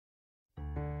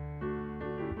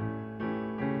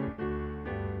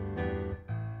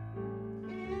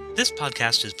This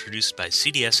podcast is produced by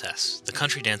CDSS, the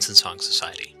Country Dance and Song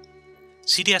Society.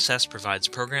 CDSS provides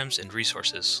programs and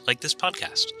resources, like this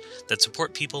podcast, that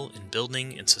support people in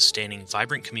building and sustaining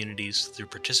vibrant communities through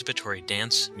participatory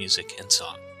dance, music, and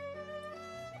song.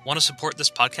 Want to support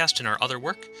this podcast and our other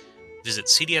work? Visit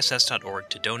cdss.org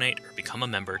to donate or become a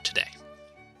member today.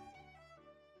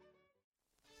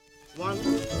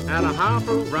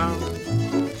 1.5 around.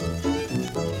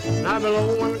 Now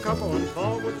below 1 couple and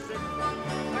forward 6.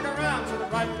 Look around to the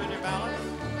right and your balance.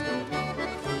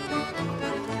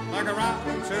 Look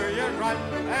around to your right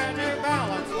and your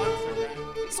balance once again.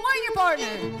 Swing your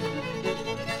partner.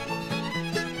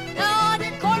 Now on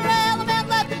your quarter element,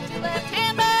 left to left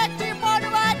hand back to your partner,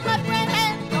 right, left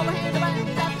hand, overhand,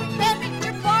 around, left, then meet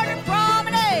your partner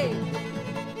promenade.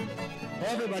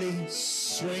 Everybody,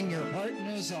 swing your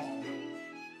partners on.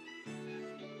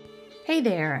 Hey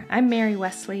there, I'm Mary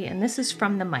Wesley, and this is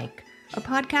From the Mic, a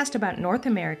podcast about North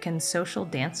American social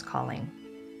dance calling.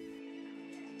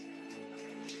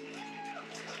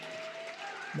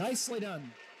 Nicely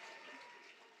done.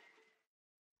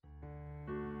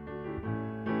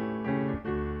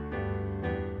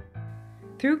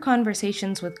 Through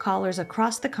conversations with callers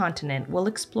across the continent, we'll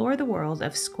explore the world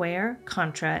of square,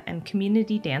 contra, and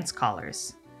community dance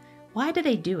callers. Why do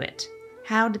they do it?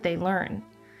 How did they learn?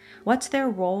 What's their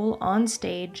role on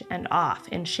stage and off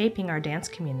in shaping our dance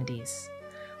communities?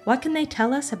 What can they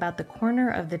tell us about the corner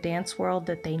of the dance world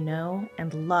that they know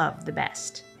and love the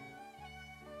best?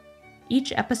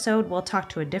 Each episode we'll talk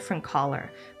to a different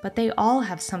caller, but they all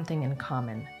have something in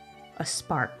common: a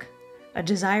spark, a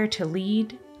desire to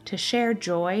lead, to share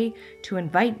joy, to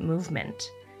invite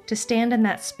movement, to stand in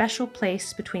that special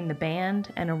place between the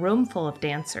band and a room full of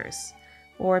dancers,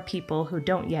 or people who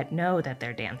don't yet know that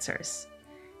they're dancers.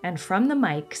 And from the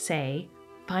mic say,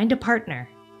 find a partner,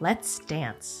 let's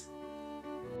dance.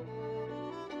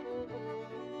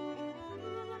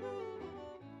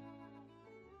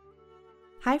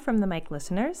 Hi From the Mic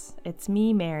listeners, it's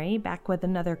me, Mary, back with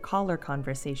another caller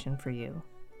conversation for you.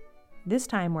 This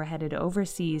time we're headed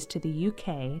overseas to the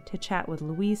UK to chat with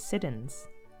Louise Siddons.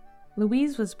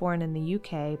 Louise was born in the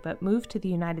UK but moved to the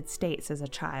United States as a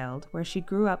child, where she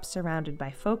grew up surrounded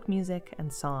by folk music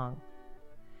and song.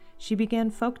 She began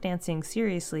folk dancing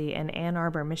seriously in Ann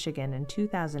Arbor, Michigan in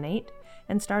 2008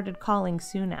 and started calling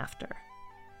soon after.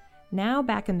 Now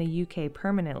back in the UK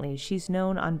permanently, she's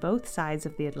known on both sides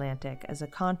of the Atlantic as a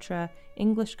contra,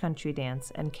 English country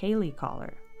dance, and Ceilidh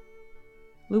caller.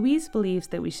 Louise believes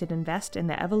that we should invest in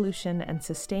the evolution and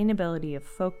sustainability of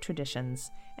folk traditions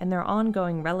and their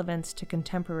ongoing relevance to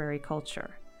contemporary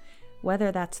culture,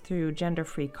 whether that's through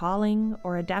gender-free calling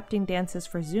or adapting dances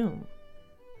for Zoom.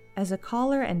 As a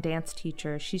caller and dance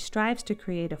teacher, she strives to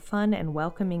create a fun and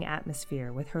welcoming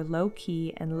atmosphere with her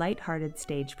low-key and light-hearted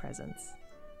stage presence.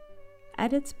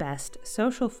 At its best,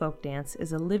 social folk dance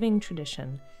is a living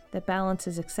tradition that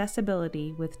balances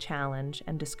accessibility with challenge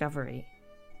and discovery.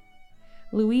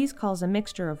 Louise calls a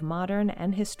mixture of modern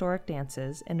and historic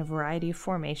dances in a variety of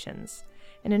formations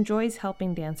and enjoys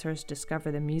helping dancers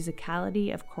discover the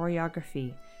musicality of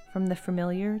choreography from the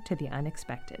familiar to the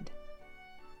unexpected.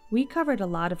 We covered a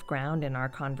lot of ground in our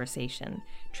conversation,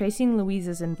 tracing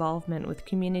Louise's involvement with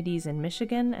communities in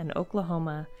Michigan and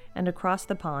Oklahoma and across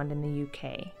the pond in the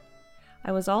UK.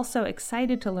 I was also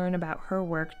excited to learn about her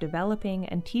work developing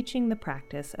and teaching the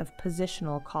practice of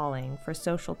positional calling for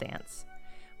social dance,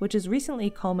 which has recently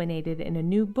culminated in a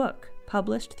new book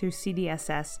published through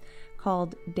CDSS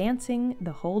called Dancing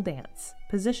the Whole Dance: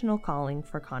 Positional Calling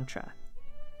for Contra.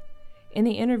 In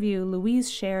the interview,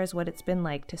 Louise shares what it's been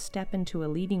like to step into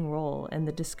a leading role in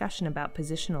the discussion about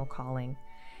positional calling,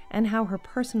 and how her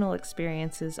personal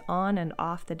experiences on and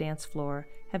off the dance floor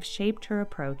have shaped her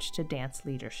approach to dance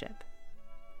leadership.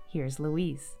 Here's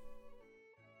Louise.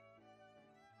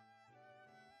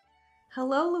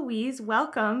 Hello, Louise.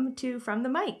 Welcome to From the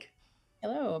Mic.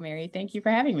 Hello, Mary. Thank you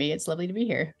for having me. It's lovely to be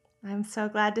here. I'm so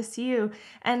glad to see you.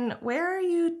 And where are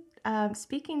you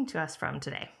speaking to us from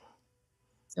today?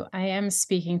 So I am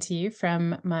speaking to you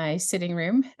from my sitting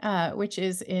room, which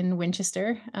is in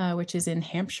Winchester, which is in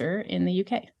Hampshire in the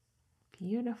UK.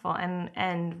 Beautiful.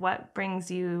 And what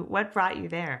brought you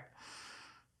there?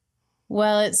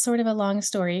 Well, it's sort of a long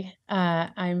story.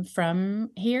 I'm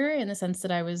from here in the sense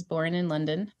that I was born in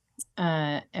London,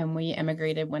 and we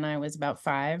emigrated when I was about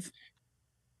 5.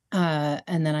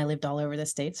 And then I lived all over the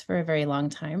States for a very long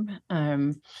time.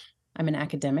 I'm an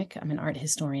academic. I'm an art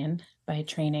historian by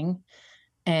training.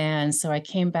 And so I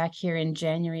came back here in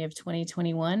January of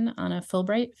 2021 on a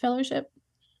Fulbright fellowship,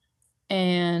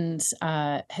 and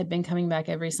had been coming back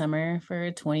every summer for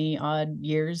 20 odd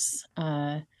years.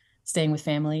 staying with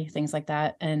family, things like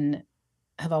that, and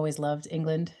have always loved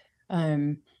England.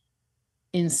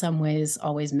 In some ways,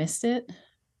 always missed it.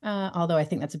 Although I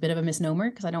think that's a bit of a misnomer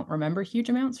because I don't remember huge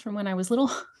amounts from when I was little.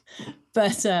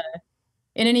 But in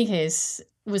any case,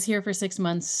 was here for 6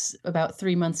 months. About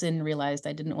 3 months in, realized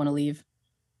I didn't want to leave.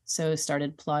 So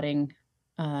started plotting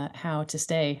how to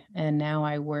stay. And now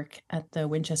I work at the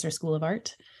Winchester School of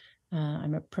Art.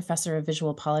 I'm a professor of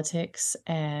visual politics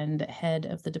and head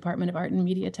of the Department of Art and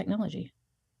Media Technology.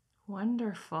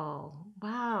 Wonderful.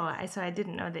 Wow. So I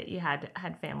didn't know that you had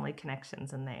family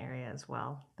connections in the area as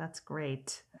well. That's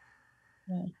great.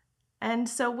 Yeah. And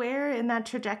so where in that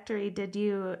trajectory did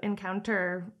you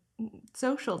encounter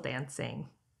social dancing?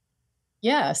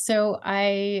 Yeah, so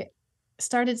I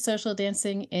started social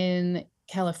dancing in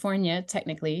California,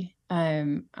 technically.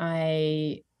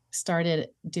 I started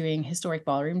doing historic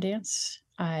ballroom dance.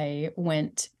 I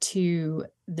went to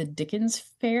the Dickens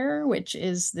Fair, which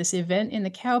is this event in the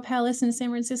Cow Palace in San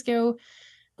Francisco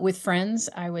with friends.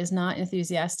 I was not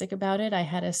enthusiastic about it. I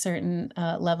had a certain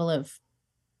level of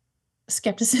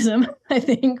skepticism, I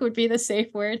think would be the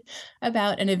safe word,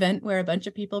 about an event where a bunch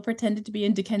of people pretended to be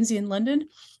in Dickensian London.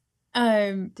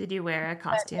 Did you wear a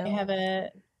costume? They have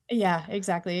yeah,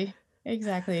 exactly.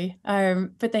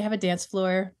 But they have a dance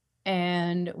floor,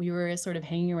 and we were sort of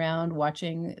hanging around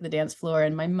watching the dance floor,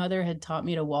 and my mother had taught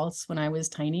me to waltz when I was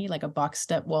tiny, like a box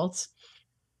step waltz.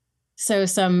 So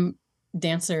some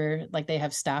dancer, like they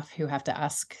have staff who have to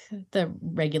ask the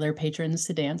regular patrons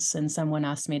to dance, and someone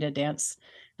asked me to dance,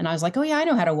 and I was like, oh yeah, I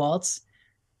know how to waltz.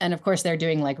 And of course they're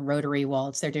doing like rotary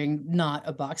waltz. They're doing not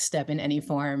a box step in any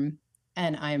form.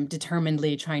 And I'm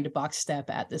determinedly trying to box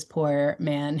step at this poor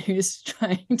man who's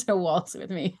trying to waltz with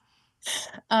me.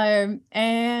 And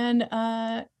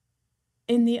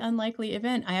in the unlikely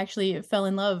event, I actually fell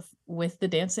in love with the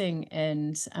dancing.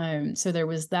 And so there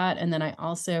was that. And then I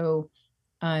also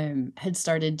had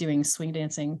started doing swing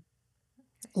dancing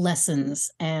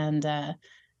lessons, and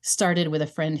started with a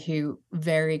friend who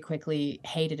very quickly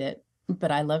hated it,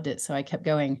 but I loved it. So I kept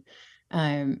going.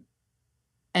 And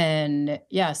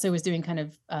yeah, so I was doing kind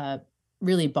of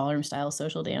really ballroom style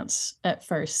social dance at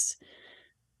first,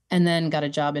 and then got a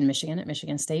job in Michigan at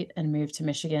Michigan State and moved to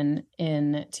Michigan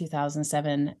in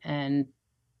 2007, and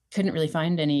couldn't really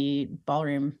find any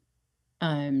ballroom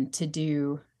to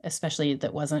do, especially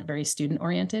that wasn't very student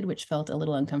oriented, which felt a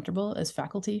little uncomfortable as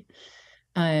faculty.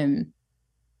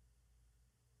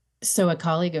 So a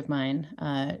colleague of mine,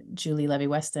 Julie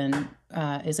Levy-Weston,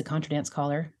 is a contra dance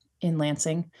caller in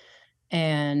Lansing,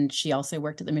 and she also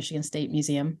worked at the Michigan State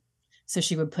Museum. So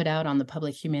she would put out on the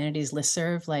public humanities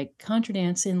listserv, like, contra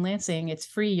dance in Lansing, it's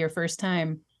free your first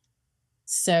time.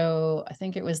 So I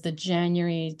think it was the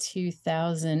January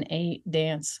 2008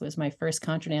 dance was my first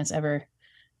contra dance ever.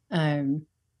 And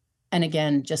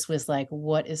again, just was like,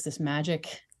 what is this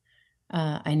magic?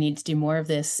 I need to do more of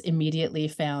this. Immediately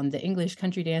found the English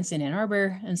country dance in Ann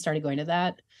Arbor and started going to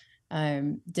that.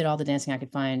 Did all the dancing I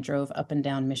could find, drove up and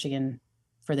down Michigan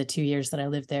for the 2 years that I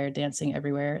lived there, dancing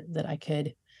everywhere that I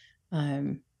could,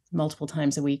 multiple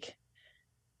times a week.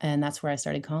 And that's where I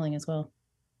started calling as well.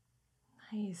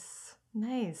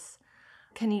 Nice.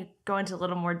 Can you go into a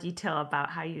little more detail about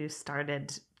how you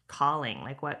started calling?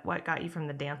 Like what got you from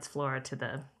the dance floor to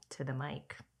the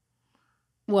mic?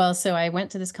 Well, so I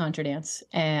went to this contra dance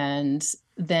and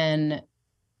then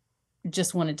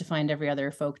just wanted to find every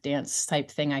other folk dance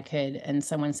type thing I could. And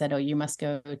someone said, oh, you must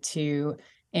go to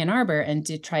Ann Arbor and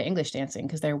try English dancing,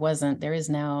 because there is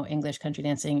now English country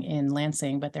dancing in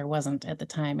Lansing, but there wasn't at the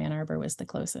time. Ann Arbor was the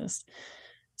closest.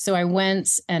 So I went,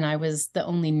 and I was the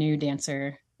only new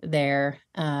dancer there.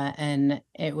 And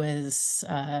it was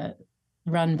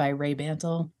run by Ray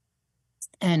Bantle.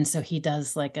 And so he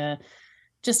does like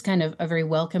just kind of a very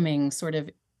welcoming sort of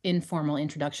informal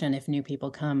introduction if new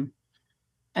people come.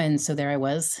 And so there I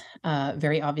was,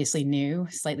 very obviously new,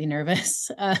 slightly nervous.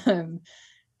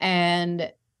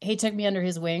 And he took me under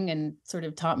his wing and sort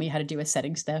of taught me how to do a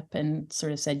setting step, and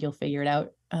sort of said, you'll figure it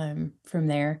out from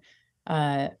there.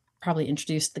 Probably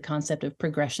introduced the concept of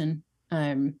progression.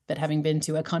 But having been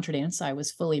to a contra dance, I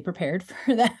was fully prepared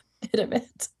for that bit of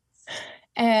it.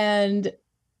 And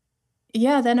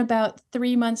yeah, then about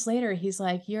 3 months later, he's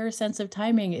like, your sense of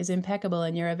timing is impeccable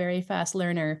and you're a very fast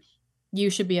learner. You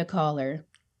should be a caller.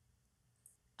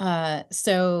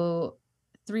 So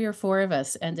 3 or 4 of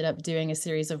us ended up doing a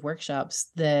series of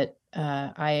workshops that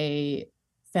I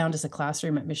found as a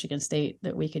classroom at Michigan State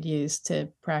that we could use to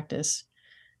practice.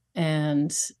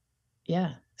 And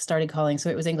yeah, started calling. So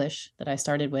it was English that I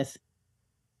started with.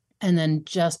 And then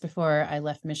just before I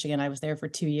left Michigan, I was there for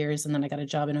 2 years, and then I got a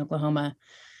job in Oklahoma.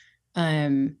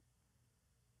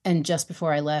 And just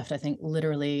before I left, I think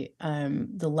literally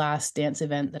the last dance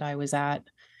event that I was at,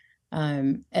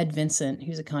 Ed Vincent,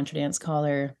 who's a contra dance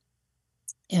caller,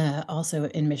 also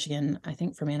in Michigan, I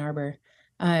think from Ann Arbor,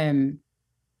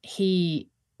 he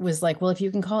was like, well, if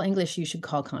you can call English, you should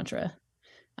call contra.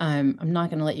 I'm not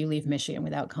going to let you leave Michigan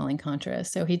without calling contra.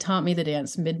 So he taught me the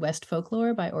dance Midwest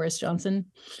Folklore by Oris Johnson.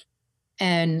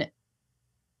 And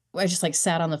I just like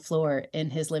sat on the floor in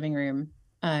his living room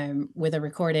with a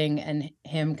recording and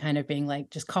him kind of being like,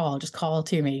 just call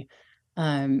to me.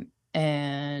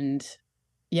 And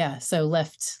yeah, so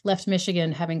left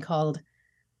Michigan having called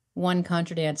one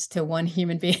contra dance to one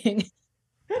human being.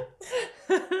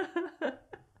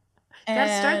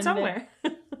 Gotta start somewhere.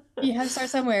 You have to start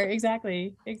somewhere.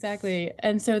 Exactly.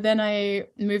 And so then I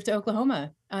moved to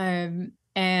Oklahoma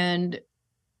and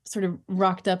sort of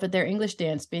rocked up at their English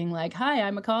dance being like, hi,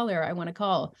 I'm a caller. I want to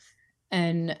call.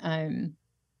 And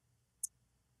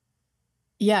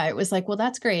yeah, it was like, well,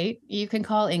 that's great. You can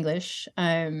call English.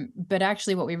 But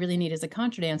actually what we really need is a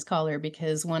contra dance caller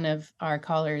because one of our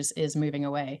callers is moving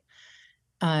away.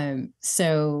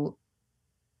 So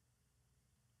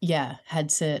yeah,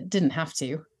 didn't have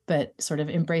to, but sort of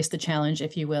embrace the challenge,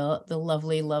 if you will. The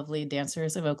lovely, lovely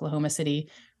dancers of Oklahoma City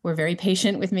were very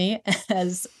patient with me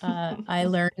as I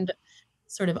learned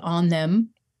sort of on them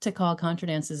to call contra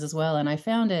dances as well. And I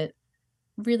found it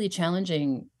really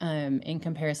challenging in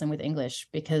comparison with English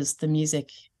because the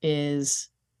music is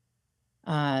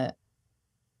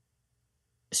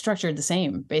structured the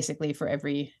same basically for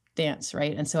every dance,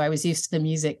 right? And so I was used to the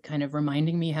music kind of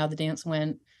reminding me how the dance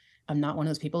went. I'm not one of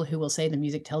those people who will say the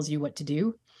music tells you what to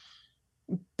do.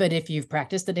 But if you've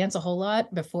practiced the dance a whole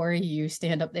lot before you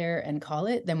stand up there and call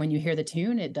it, then when you hear the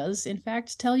tune, it does in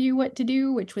fact tell you what to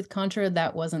do, which with contra,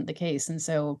 that wasn't the case. And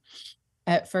so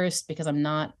at first, because I'm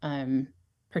not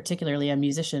particularly a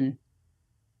musician,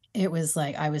 it was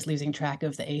like I was losing track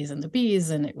of the A's and the B's.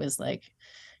 And it was like,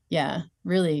 yeah,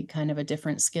 really kind of a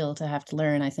different skill to have to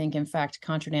learn. I think, in fact,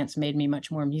 contra dance made me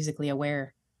much more musically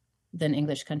aware than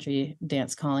English country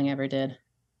dance calling ever did.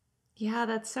 Yeah,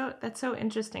 that's so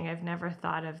interesting. I've never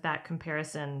thought of that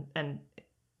comparison. And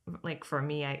like for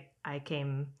me, I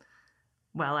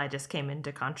just came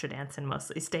into contra dance and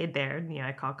mostly stayed there. You know,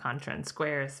 I call contra and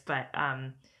squares, but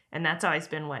and that's always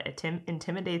been what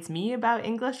intimidates me about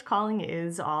English calling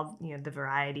is all, you know, the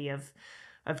variety of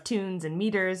tunes and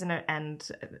meters and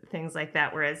things like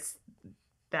that. Whereas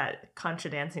that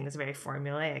contra dancing is very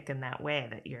formulaic in that way,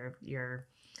 that your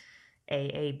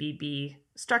AABB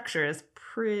structure is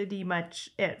pretty much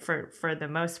it for the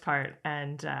most part.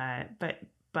 And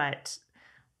but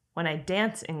when I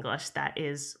dance English, that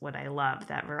is what I love,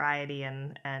 that variety,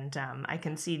 and I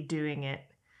can see doing it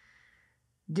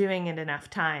enough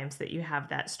times that you have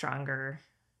that stronger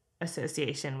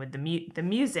association with the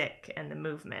music and the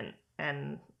movement.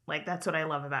 And like that's what I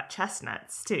love about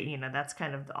chestnuts too. You know, that's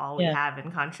kind of all we have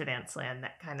in contra dance land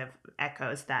that kind of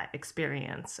echoes that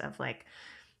experience of like,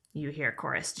 you hear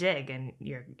chorus jig and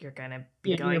you're gonna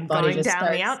be going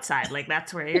down the outside, like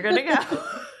that's where you're gonna go.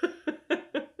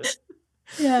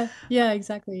 yeah,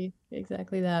 exactly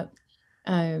that.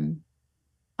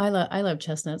 I love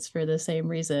chestnuts for the same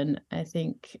reason. I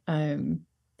think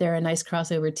they're a nice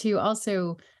crossover too.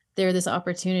 Also, they're this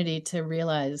opportunity to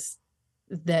realize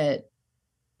that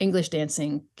English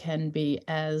dancing can be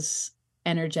as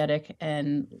energetic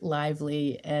and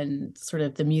lively, and sort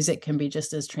of the music can be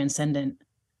just as transcendent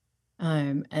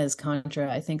as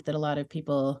contra. I think that a lot of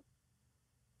people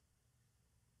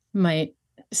might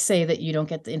say that you don't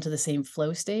get into the same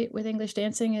flow state with English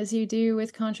dancing as you do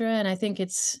with contra, and I think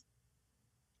it's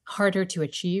harder to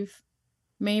achieve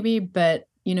maybe, but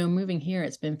you know, moving here,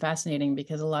 it's been fascinating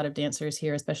because a lot of dancers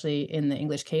here, especially in the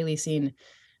English ceilidh scene,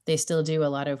 they still do a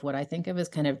lot of what I think of as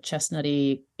kind of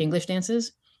chestnutty English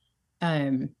dances,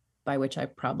 by which I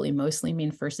probably mostly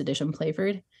mean first edition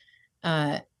Playford.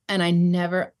 And I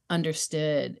never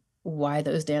understood why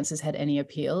those dances had any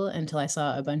appeal until I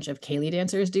saw a bunch of ceilidh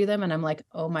dancers do them. And I'm like,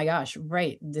 oh my gosh,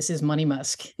 right. This is money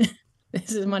musk.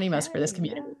 This is money musk for this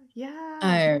community.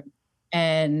 Yeah.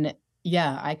 And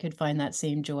yeah, I could find that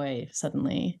same joy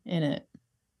suddenly in it.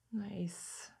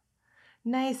 Nice.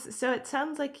 So it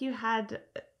sounds like you had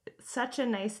such a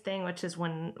nice thing, which is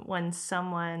when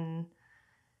someone,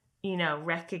 you know,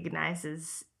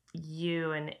 recognizes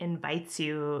you and invites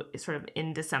you sort of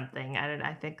into something.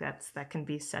 I think that can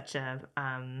be such a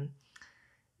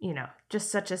you know,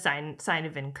 just such a sign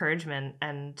of encouragement.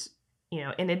 And you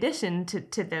know, in addition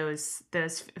to those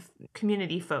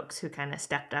community folks who kind of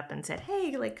stepped up and said,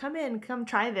 hey, like come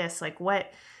try this, like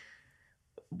what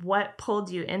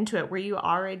pulled you into it? Were you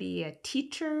already a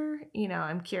teacher? You know,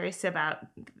 I'm curious about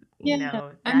you Yeah.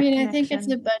 know, I that mean, I think it's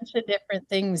a connection? bunch of different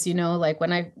things, like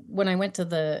when I went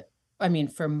to I mean,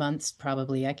 for months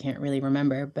probably, I can't really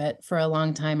remember, but for a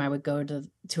long time I would go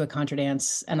to a contra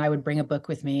dance and I would bring a book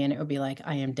with me and it would be like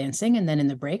I am dancing and then in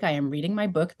the break I am reading my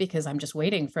book because I'm just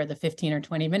waiting for the 15 or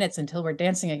 20 minutes until we're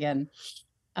dancing again.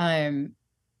 Um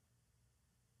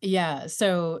yeah,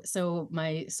 so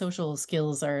my social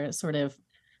skills are sort of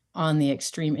on the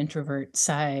extreme introvert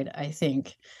side, I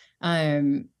think.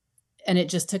 Um and it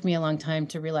just took me a long time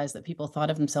to realize that people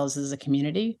thought of themselves as a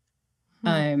community. Hmm.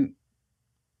 Um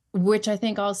which I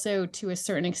think also to a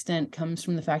certain extent comes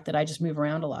from the fact that I just move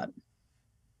around a lot.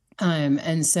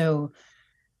 And so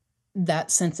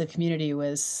that sense of community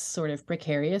was sort of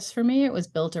precarious for me. It was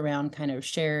built around kind of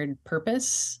shared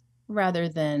purpose rather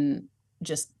than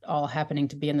just all happening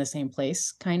to be in the same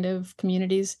place kind of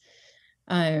communities.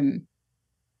 Um,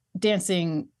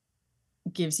 Dancing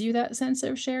gives you that sense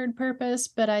of shared purpose,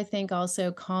 but I think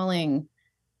also calling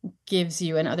gives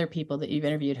you, and other people that you've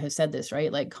interviewed have said this,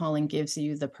 right? Like calling gives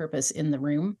you the purpose in the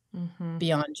room Hmm.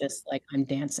 beyond just like I'm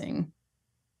dancing.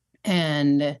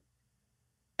 And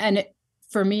it,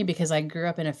 for me, because I grew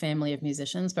up in a family of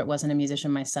musicians but wasn't a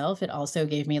musician myself, it also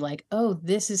gave me like, oh,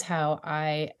 this is how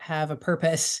I have a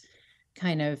purpose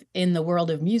kind of in the world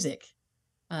of music.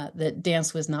 That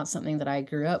dance was not something that I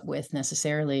grew up with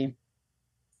necessarily.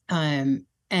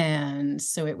 And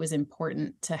so it was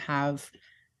important to have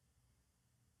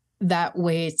that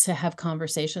way to have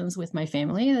conversations with my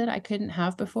family that I couldn't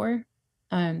have before.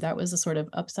 That was a sort of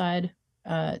upside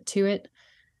to it.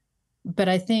 But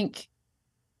I think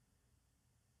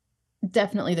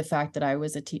definitely the fact that I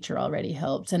was a teacher already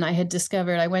helped. And I had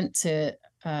discovered I went to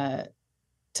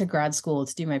grad school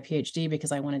to do my PhD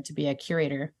because I wanted to be a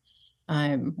curator,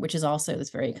 which is also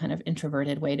this very kind of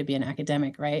introverted way to be an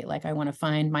academic, right? Like I want to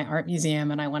find my art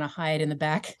museum and I want to hide in the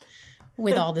back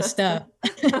with all this stuff.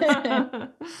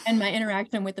 And my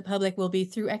interaction with the public will be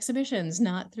through exhibitions,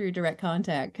 not through direct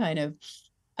contact, kind of.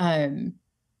 Um,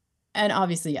 and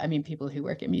obviously, I mean, people who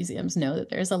work at museums know that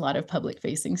there's a lot of public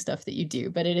facing stuff that you do,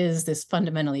 but it is this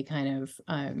fundamentally kind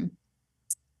of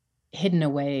hidden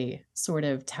away sort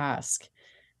of task.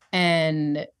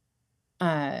 And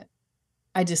I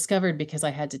discovered, because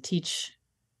I had to teach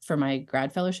for my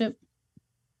grad fellowship,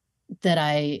 that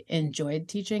I enjoyed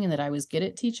teaching and that I was good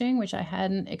at teaching, which I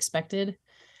hadn't expected.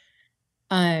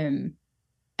 And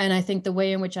I think the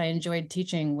way in which I enjoyed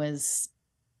teaching was,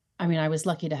 I mean, I was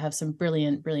lucky to have some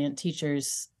brilliant, brilliant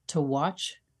teachers to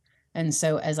watch. And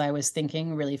so as I was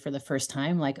thinking really for the first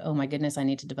time, like, oh my goodness, I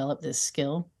need to develop this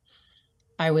skill,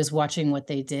 I was watching what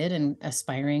they did and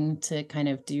aspiring to kind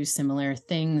of do similar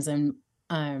things. And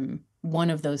one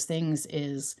of those things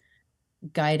is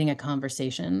guiding a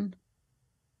conversation,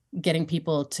 getting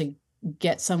people to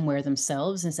get somewhere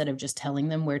themselves instead of just telling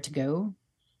them where to go.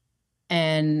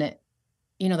 And,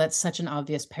 that's such an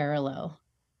obvious parallel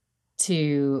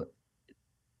to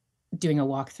doing a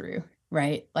walkthrough,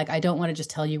 right? Like, I don't want to just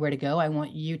tell you where to go. I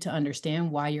want you to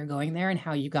understand why you're going there and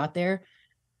how you got there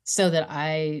so that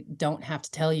I don't have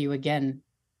to tell you again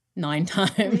 9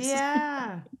 times.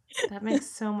 Yeah, that makes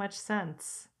so much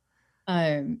sense.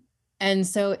 And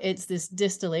so it's this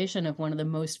distillation of one of the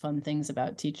most fun things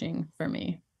about teaching for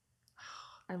me.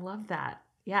 I love that.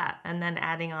 Yeah, and then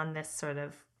adding on this sort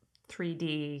of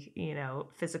 3D,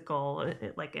 physical,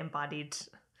 like embodied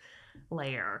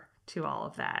layer to all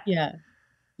of that. Yeah.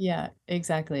 Yeah,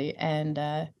 exactly. And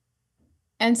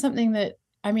something that,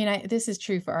 I mean, this is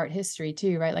true for art history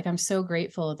too, right? Like I'm so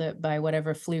grateful that by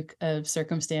whatever fluke of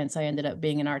circumstance, I ended up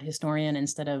being an art historian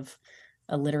instead of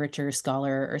a literature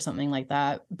scholar or something like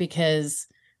that, because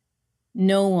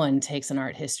no one takes an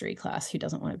art history class who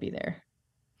doesn't want to be there.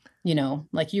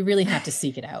 Like you really have to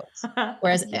seek it out.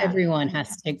 Whereas Yeah. everyone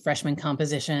has to take freshman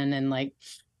composition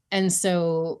and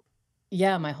so,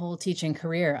 yeah, my whole teaching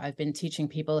career, I've been teaching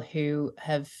people who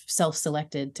have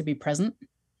self-selected to be present.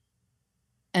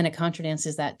 And a contra dance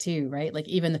is that too, right? Like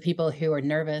even the people who are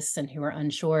nervous and who are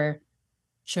unsure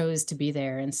chose to be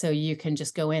there. And so you can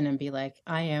just go in and be like,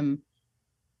 I am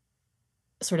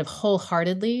sort of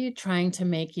wholeheartedly trying to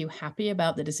make you happy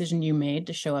about the decision you made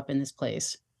to show up in this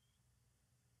place.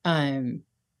 And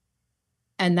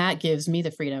that gives me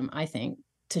the freedom, I think,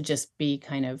 to just be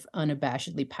kind of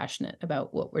unabashedly passionate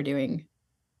about what we're doing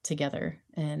together.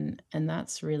 And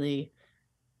that's really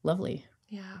lovely.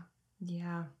 Yeah.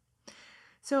 Yeah.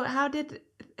 So how did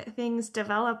things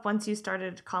develop once you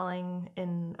started calling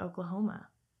in Oklahoma?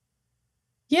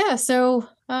 Yeah, so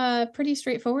pretty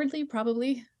straightforwardly,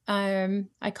 probably.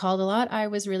 I called a lot. I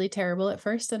was really terrible at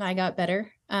first and I got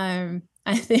better. I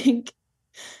think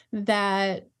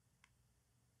that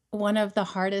one of the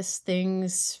hardest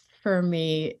things for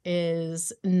me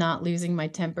is not losing my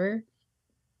temper.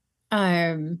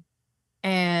 And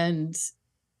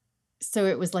so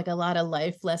it was like a lot of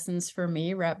life lessons for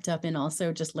me, wrapped up in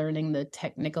also just learning the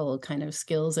technical kind of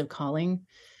skills of calling.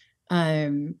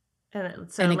 Um,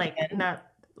 And so, and like, again, not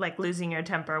like losing your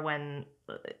temper when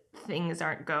things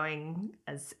aren't going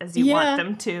as you want yeah,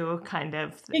 them to, kind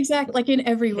of exactly. Like in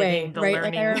every way, hitting the right?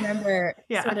 Like I learning. remember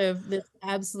Yeah. sort of this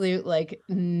absolute like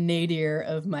nadir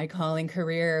of my calling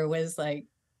career was like,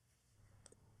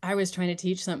 I was trying to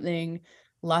teach something.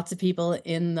 Lots of people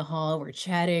in the hall were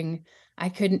chatting. I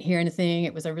couldn't hear anything.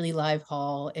 It was a really live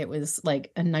hall. It was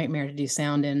like a nightmare to do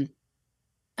sound in.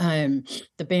 Um,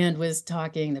 the band was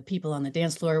talking, the people on the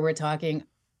dance floor were talking,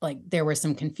 like there were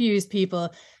some confused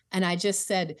people, and I just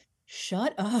said,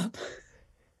 "Shut up."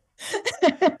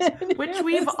 Which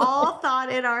we've all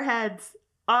thought in our heads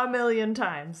a million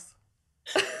times.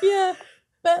 Yeah,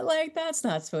 but like that's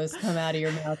not supposed to come out of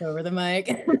your mouth over the mic.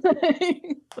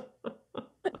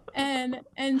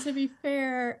 And to be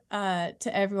fair,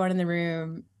 to everyone in the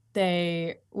room,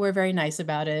 they were very nice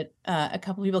about it. A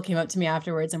couple people came up to me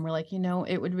afterwards and were like,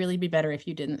 it would really be better if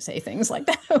you didn't say things like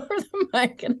that over the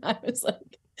mic. And I was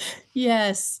like,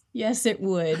 yes, it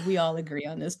would. We all agree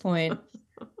on this point.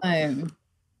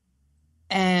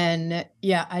 And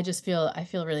yeah, I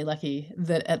feel really lucky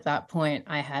that at that point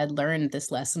I had learned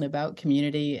this lesson about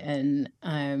community, and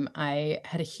I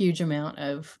had a huge amount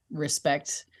of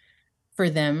respect for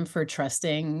them for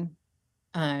trusting.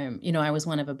 I was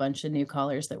one of a bunch of new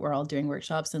callers that were all doing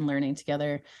workshops and learning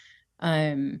together.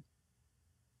 And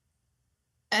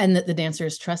that the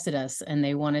dancers trusted us and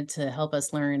they wanted to help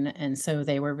us learn. And so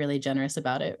they were really generous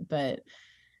about it. But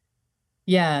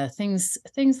yeah, things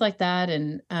like that.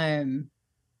 And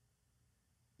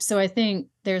so I think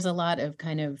there's a lot of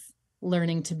kind of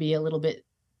learning to be a little bit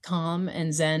calm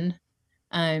and zen.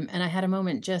 And I had a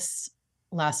moment just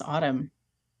last autumn.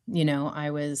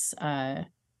 I was I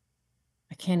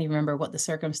can't even remember what the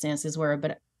circumstances were,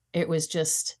 but it was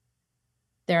just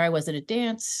there I was at a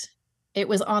dance. It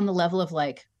was on the level of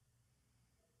like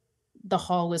the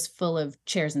hall was full of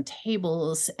chairs and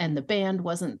tables and the band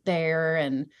wasn't there.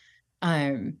 And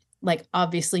like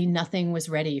obviously nothing was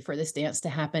ready for this dance to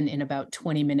happen in about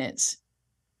 20 minutes.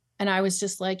 And I was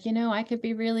just like, I could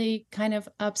be really kind of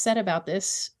upset about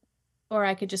this, or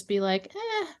I could just be like,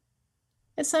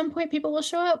 at some point people will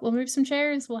show up. We'll move some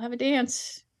chairs. We'll have a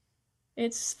dance.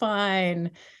 It's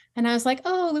fine. And I was like,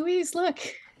 oh, Louise, look,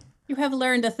 you have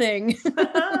learned a thing.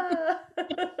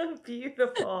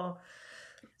 Beautiful.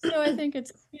 So I think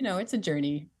it's, it's a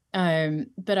journey.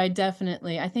 But I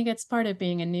think it's part of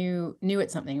being a new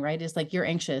at something, right? Is like you're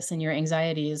anxious and your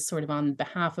anxiety is sort of on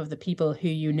behalf of the people who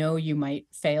you might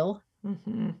fail.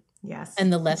 Mm-hmm. Yes.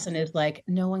 And the lesson is like,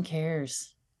 no one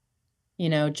cares.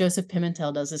 Joseph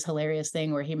Pimentel does this hilarious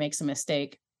thing where he makes a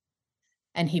mistake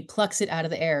and he plucks it out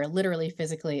of the air, literally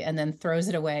physically, and then throws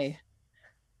it away.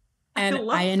 And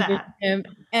I envision him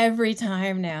every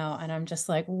time now. And I'm just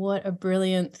like, what a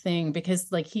brilliant thing.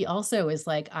 Because like, he also is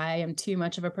like, I am too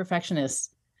much of a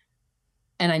perfectionist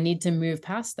and I need to move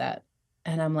past that.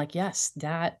 And I'm like, yes,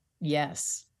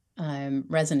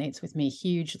 resonates with me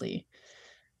hugely.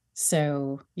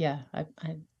 So yeah, I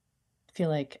feel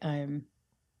like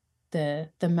the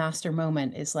master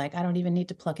moment is like, I don't even need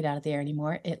to pluck it out of the air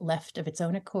anymore. It left of its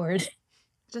own accord.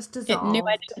 Just dissolved. It knew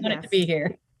I didn't want it to be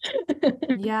here.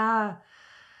 Yeah.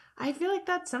 I feel like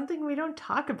that's something we don't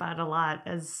talk about a lot,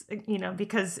 as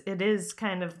because it is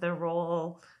kind of the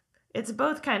role. It's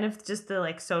both kind of just the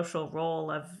like social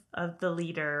role of the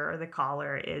leader or the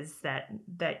caller, is that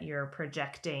you're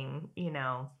projecting,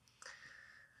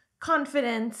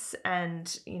 confidence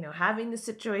and, having the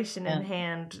situation in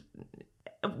hand,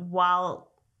 while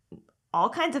all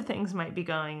kinds of things might be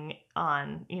going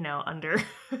on, under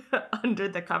under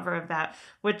the cover of that,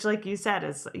 which, like you said,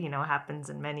 is, happens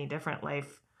in many different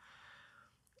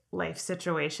life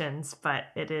situations. But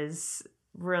it is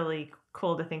really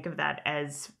cool to think of that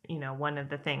as, one of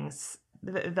the things,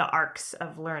 the arcs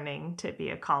of learning to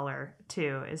be a caller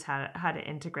too, is how to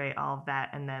integrate all of that.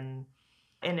 And then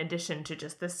in addition to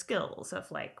just the skills of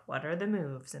like, what are the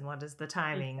moves and what is the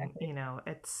timing,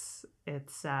 exactly.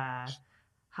 It's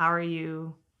how are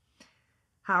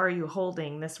you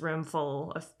holding this room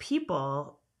full of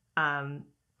people,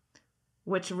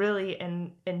 which really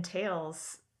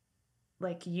entails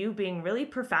like you being really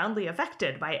profoundly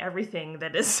affected by everything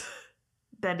that is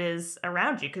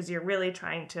around you, because you're really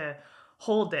trying to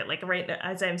hold it. Like right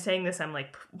as I'm saying this, I'm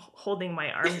like holding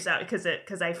my arms out because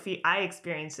I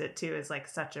experience it too as like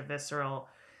such a visceral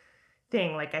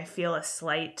thing. Like I feel a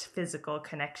slight physical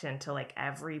connection to like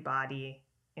every body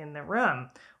in the room.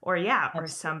 Or Absolutely.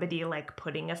 somebody like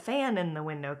putting a fan in the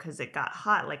window because it got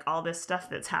hot. Like all this stuff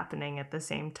that's happening at the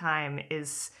same time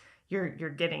is you're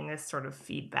getting this sort of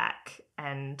feedback,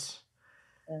 and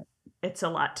Yeah. it's a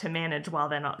lot to manage while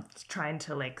then trying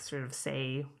to like sort of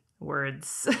say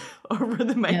words over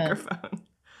the Yeah. microphone.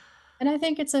 And I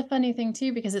think it's a funny thing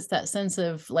too, because it's that sense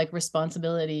of like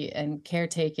responsibility and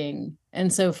caretaking.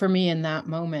 And so for me in that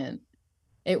moment,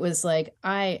 it was like,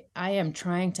 I am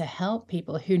trying to help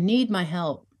people who need my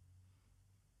help.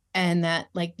 And that,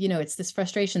 like, it's this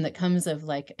frustration that comes of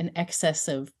like an excess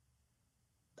of,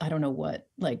 I don't know what,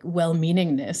 like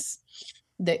well-meaningness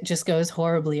that just goes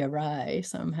horribly awry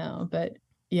somehow. But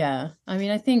yeah, I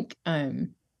mean, I think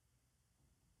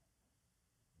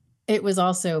it was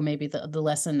also maybe the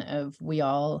lesson of we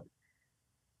all,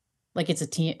 like, it's a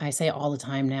team. I say all the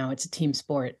time now, it's a team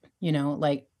sport,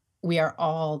 like we are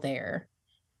all there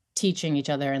teaching each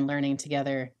other and learning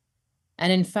together.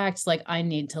 And in fact, like, I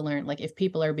need to learn, like, if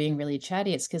people are being really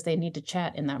chatty, it's because they need to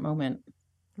chat in that moment.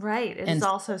 Right. It is And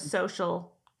also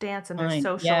social dance, and they're fine. Yeah,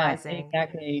 socializing.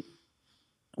 exactly.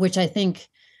 Which I think,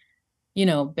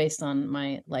 based on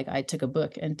my, like, I took a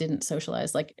book and didn't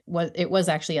socialize, like, it was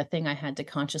actually a thing I had to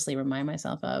consciously remind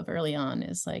myself of early on,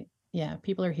 is like, yeah,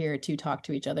 people are here to talk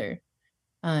to each other.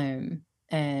 And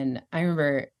I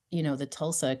remember, the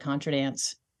Tulsa contra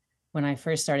dance, when I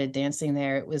first started dancing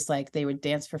there, it was like they would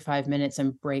dance for 5 minutes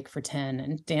and break for 10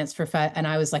 and dance for 5. And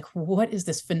I was like, what is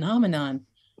this phenomenon?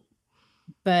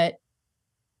 But,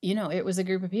 it was a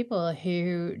group of people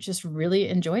who just really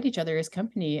enjoyed each other's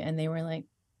company. And they were like,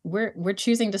 we're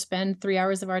choosing to spend 3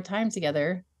 hours of our time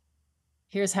together.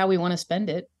 Here's how we want to spend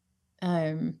it.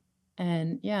 And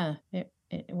yeah, it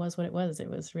was what it was. It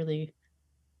was really,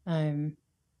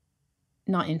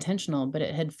 not intentional, but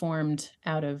it had formed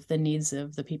out of the needs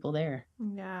of the people there.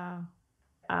 Yeah.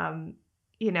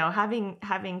 Having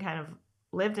kind of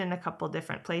lived in a couple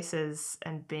different places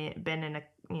and been in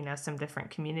some different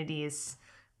communities,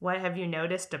 what have you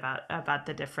noticed about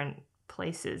the different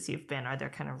places you've been? Are there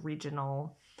kind of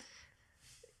regional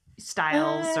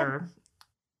styles or?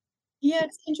 Yeah,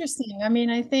 it's interesting. I mean,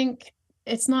 I think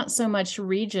it's not so much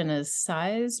region as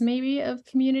size, maybe, of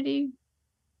community.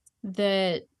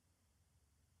 That,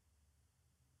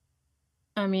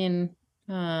 I mean,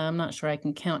 I'm not sure I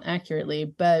can count accurately,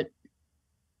 but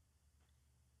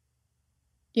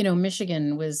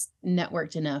Michigan was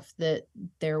networked enough that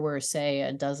there were, say,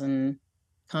 a dozen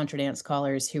contra dance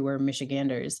callers who were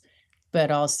Michiganders,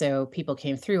 but also people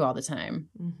came through all the time.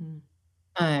 Mm-hmm.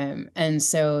 And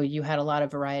so you had a lot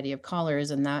of variety of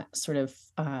callers, and that sort of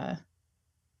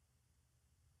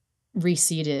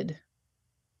reseeded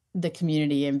the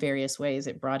community in various ways.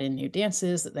 It brought in new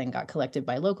dances that then got collected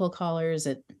by local callers.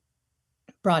 It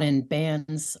brought in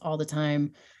bands all the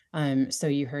time. So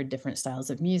you heard different styles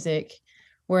of music.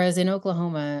 Whereas in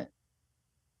Oklahoma,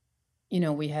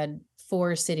 we had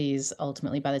 4 cities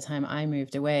ultimately by the time I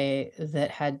moved away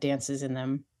that had dances in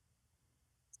them.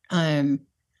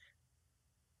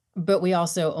 But we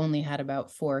also only had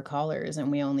about 4 callers, and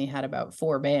we only had about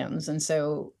 4 bands. And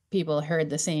so people heard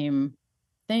the same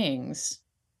things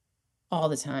all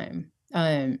the time.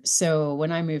 So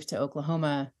when I moved to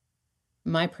Oklahoma,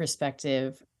 my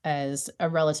perspective as a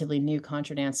relatively new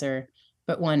contra dancer,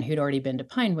 but one who'd already been to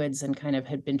Pine Woods and kind of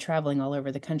had been traveling all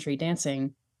over the country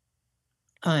dancing,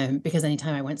 because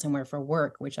anytime I went somewhere for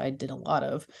work, which I did a lot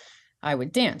of, I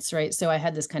would dance, right? So I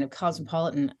had this kind of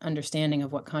cosmopolitan understanding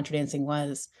of what contra dancing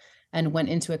was, and went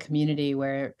into a community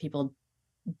where people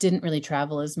didn't really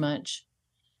travel as much,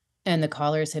 and the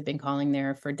callers had been calling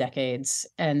there for decades.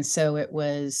 And so it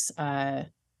was kind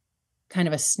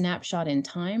of a snapshot in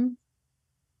time,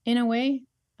 in a way,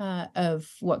 of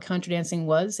what contra dancing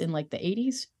was in like the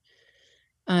 80s.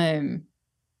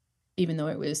 Even though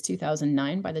it was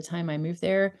 2009 by the time I moved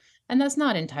there. And that's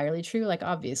not entirely true. Like,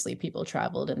 obviously people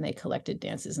traveled and they collected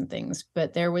dances and things,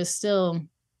 but there was still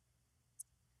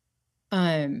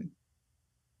kind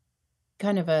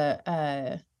of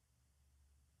a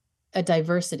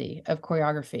diversity of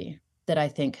choreography that I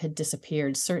think had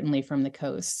disappeared, certainly from the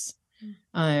coasts,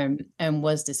 and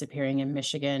was disappearing in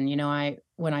Michigan.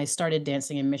 When I started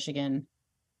dancing in Michigan,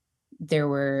 there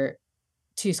were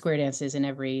 2 square dances in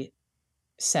every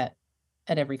set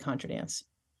at every contra dance.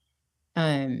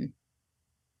 I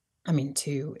mean,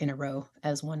 2 in a row,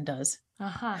 as one does.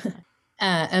 Uh-huh.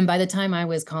 And by the time I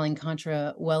was calling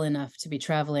contra well enough to be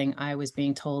traveling, I was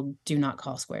being told, do not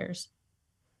call squares.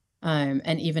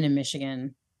 And even in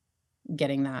Michigan,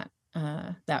 getting that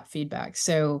feedback.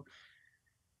 So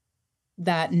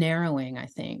that narrowing, I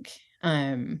think,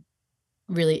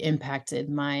 really impacted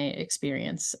my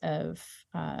experience of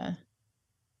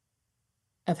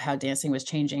how dancing was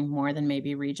changing more than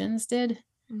maybe regions did.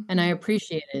 And I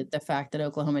appreciated the fact that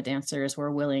Oklahoma dancers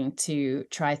were willing to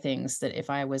try things that if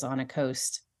I was on a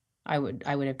coast, I would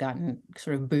have gotten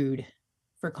sort of booed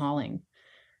for calling.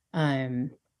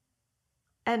 And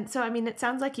so, I mean, it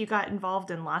sounds like you got involved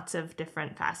in lots of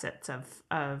different facets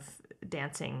of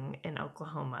dancing in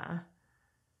Oklahoma.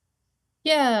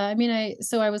 Yeah, I mean, I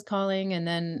was calling, and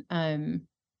then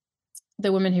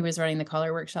the woman who was running the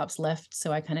caller workshops left,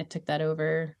 so I kind of took that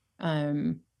over.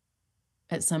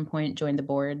 At some point, joined the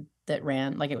board that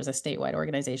ran, like, it was a statewide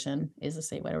organization, is a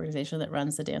statewide organization that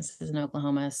runs the dances in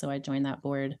Oklahoma. So I joined that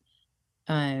board.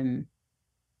 And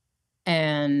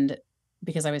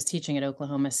because I was teaching at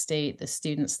Oklahoma State, the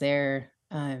students there,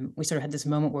 we sort of had this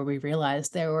moment where we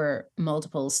realized there were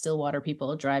multiple Stillwater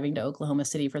people driving to Oklahoma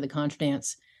City for the contra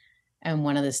dance. And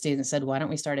one of the students said, "Why don't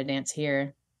we start a dance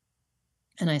here?"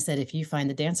 And I said, "If you find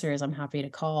the dancers, I'm happy to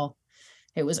call."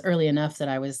 It was early enough that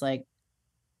I was like,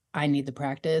 I need the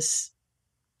practice.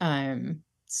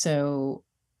 So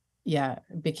yeah,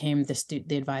 became the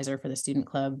advisor for the student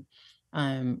club,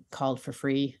 called for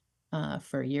free,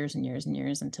 for years and years and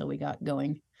years until we got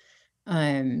going.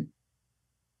 And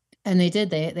they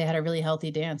had a really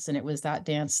healthy dance. And it was that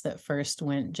dance that first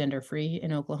went gender free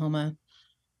in Oklahoma.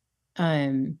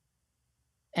 And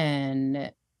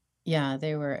yeah,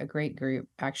 they were a great group,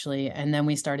 actually. And then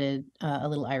we started a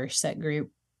little Irish set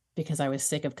group because I was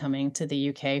sick of coming to the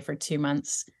UK for 2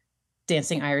 months,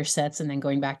 dancing Irish sets, and then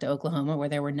going back to Oklahoma where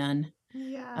there were none.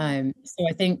 Yeah. So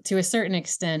I think to a certain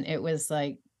extent, it was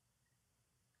like,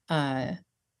 yeah,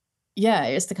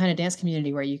 it's the kind of dance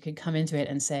community where you could come into it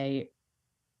and say,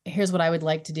 "Here's what I would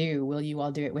like to do. Will you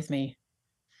all do it with me?"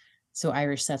 So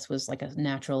Irish sets was like a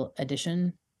natural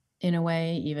addition in a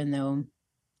way, even though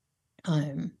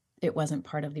it wasn't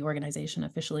part of the organization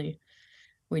officially.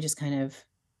 We just kind of,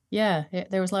 yeah,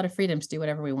 there was a lot of freedom to do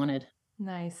whatever we wanted.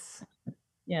 Nice.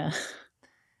 Yeah.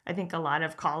 I think a lot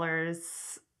of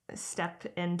callers step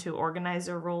into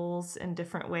organizer roles in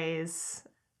different ways.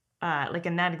 Like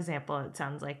in that example, it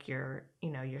sounds like you're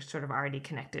sort of already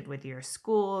connected with your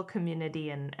school community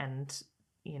and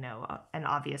an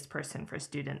obvious person for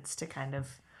students to kind of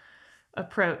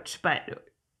approach. But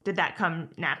did that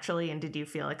come naturally, and did you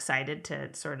feel excited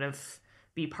to sort of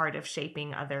be part of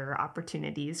shaping other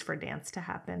opportunities for dance to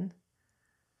happen?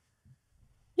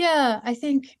 Yeah, I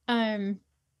think,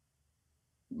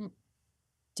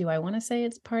 do I want to say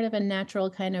it's part of a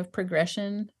natural kind of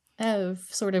progression of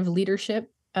sort of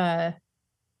leadership?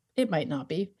 It might not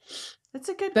be. That's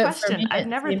a good But for question. me, I've it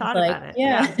never seems thought like, about it.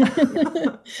 yeah.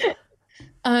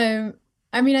 Yeah.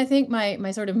 I mean, I think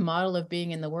my sort of model of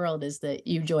being in the world is that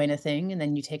you join a thing and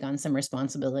then you take on some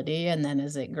responsibility, and then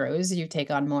as it grows, you take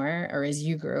on more, or as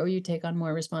you grow, you take on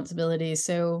more responsibility.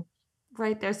 So,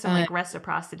 Right, there's some like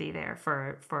reciprocity there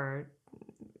for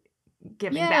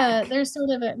giving yeah, back. there's sort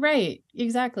of a right,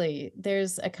 exactly.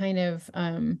 There's a kind of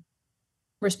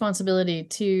responsibility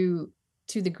to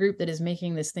the group that is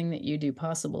making this thing that you do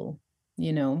possible,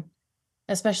 you know.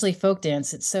 Especially folk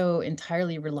dance, it's so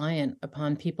entirely reliant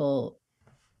upon people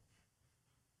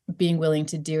being willing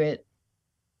to do it,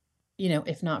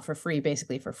 if not for free,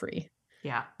 basically for free.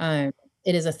 Yeah.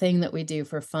 It is a thing that we do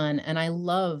for fun, and I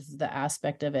love the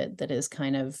aspect of it that is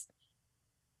kind of,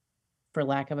 for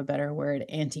lack of a better word,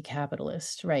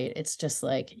 anti-capitalist, right? It's just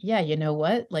like, yeah, you know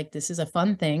what? Like, this is a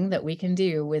fun thing that we can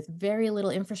do with very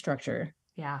little infrastructure,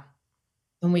 Yeah.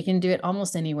 and we can do it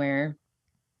almost anywhere.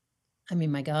 I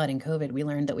mean, my God, in COVID, we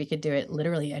learned that we could do it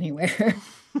literally anywhere.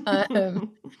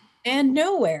 And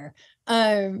nowhere.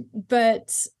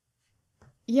 But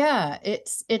yeah,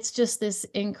 it's just this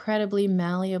incredibly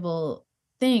malleable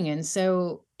thing. And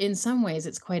so in some ways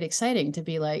it's quite exciting to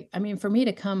be like, I mean, for me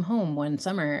to come home one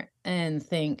summer and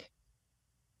think,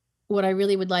 what I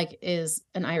really would like is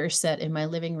an Irish set in my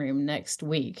living room next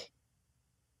week.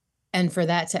 And for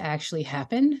that to actually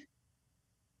happen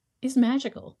is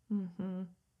magical. Mm-hmm.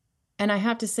 And I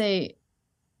have to say,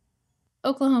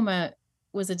 Oklahoma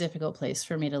was a difficult place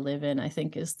for me to live in, I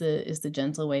think is the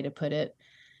gentle way to put it.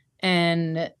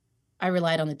 And I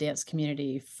relied on the dance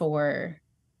community for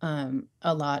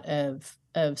a lot of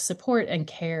support and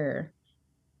care.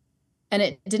 And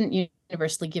it didn't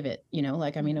universally give it,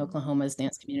 like, I mean, Oklahoma's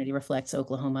dance community reflects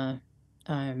Oklahoma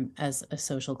as a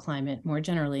social climate more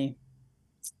generally.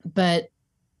 But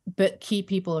key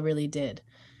people really did.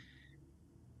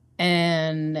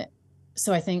 And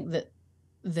so I think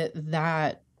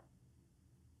that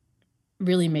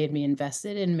really made me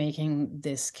invested in making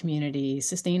this community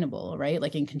sustainable, right?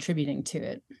 Like in contributing to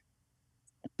it.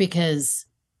 Because,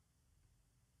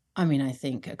 I mean, I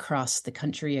think across the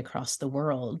country, across the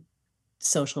world,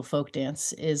 social folk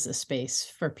dance is a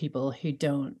space for people who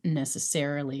don't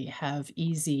necessarily have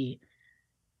easy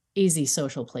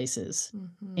social places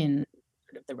in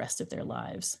sort of the rest of their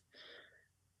lives.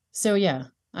 So yeah,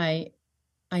 I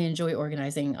enjoy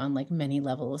organizing on like many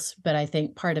levels, but I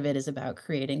think part of it is about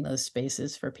creating those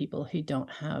spaces for people who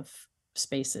don't have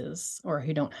spaces, or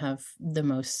who don't have the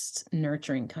most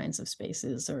nurturing kinds of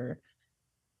spaces, or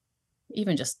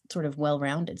even just sort of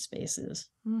well-rounded spaces.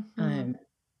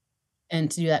 And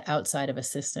to do that outside of a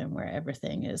system where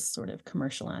everything is sort of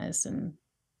commercialized and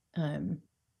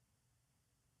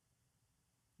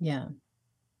yeah,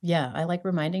 I like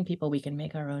reminding people we can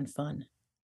make our own fun.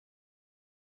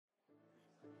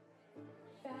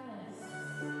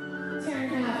 Turn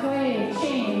halfway,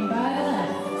 chain by the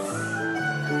left.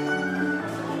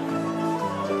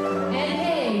 And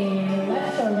hey,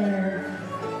 left shoulder.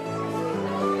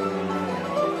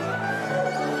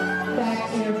 Back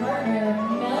to your partner,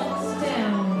 melts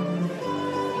down.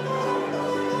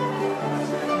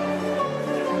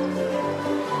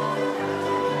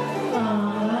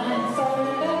 On,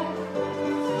 forward back.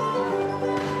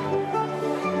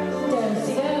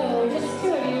 Do-si-do, just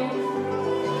two of you.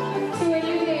 Two of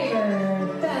you neighbor,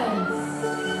 balance.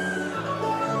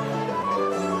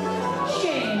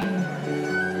 Chain.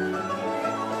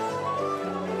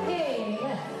 Hey,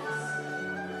 left.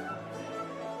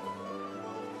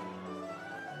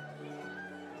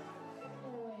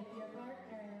 With your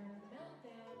partner,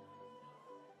 meltdown.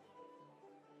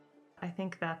 I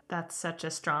think that that's such a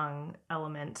strong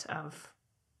element of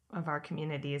our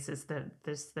communities, is that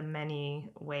there's the many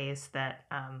ways that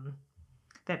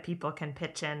that people can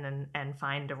pitch in and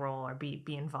find a role or be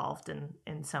involved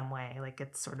in some way. Like,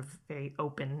 it's sort of very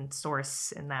open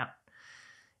source in that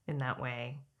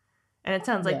way. And it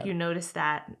sounds like Yeah. you notice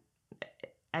that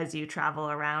as you travel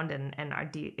around, and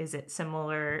is it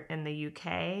similar in the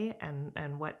UK, and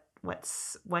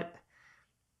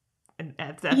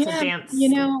that's a Yeah, dance you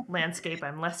know, landscape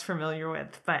I'm less familiar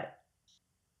with, but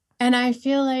and I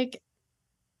feel like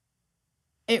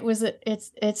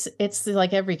it's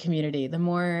like every community. The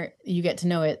more you get to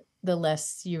know it, the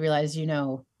less you realize you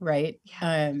know, right?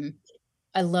 Yeah.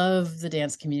 I love the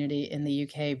dance community in the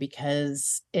UK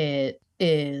because it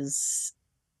is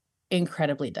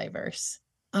incredibly diverse.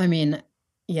 I mean,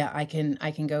 yeah, I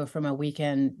can go from a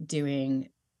weekend doing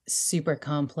super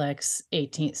complex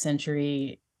 18th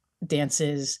century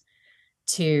dances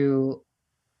to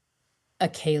a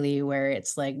Kaylee where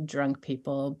it's like drunk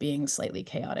people being slightly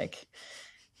chaotic.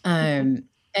 And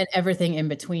everything in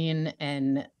between.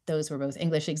 And those were both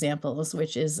English examples,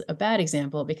 which is a bad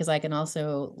example because I can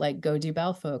also like go do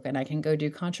Balfolk, and I can go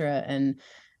do Contra, and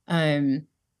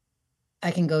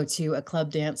I can go to a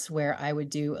club dance where I would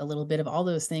do a little bit of all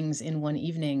those things in one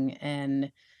evening.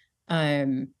 And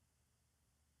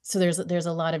so there's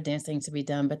a lot of dancing to be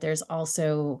done, but there's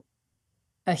also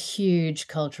a huge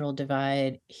cultural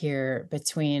divide here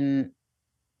between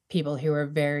people who are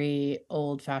very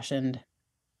old-fashioned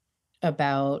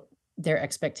about their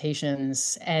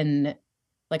expectations, and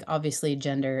like obviously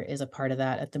gender is a part of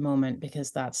that at the moment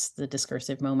because that's the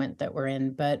discursive moment that we're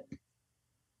in, but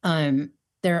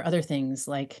there are other things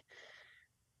like,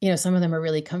 you know, some of them are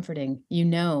really comforting. You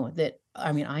know that,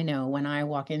 I mean, I know when I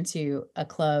walk into a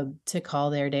club to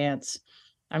call their dance,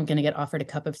 I'm going to get offered a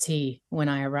cup of tea when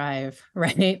I arrive,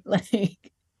 right?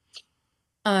 Like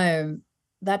that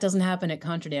doesn't happen at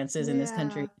contra dances in this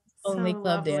country. Only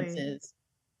club dances.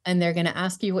 And they're going to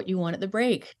ask you what you want at the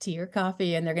break, tea or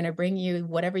coffee, and they're going to bring you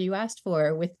whatever you asked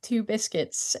for with 2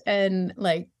 biscuits. And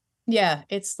like, yeah,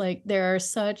 it's like there are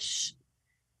such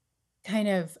kind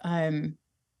of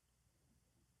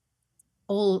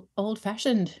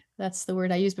old-fashioned, that's the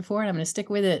word I used before, and I'm going to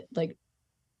stick with it, like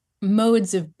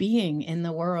modes of being in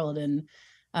the world. And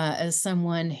as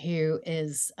someone who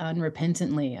is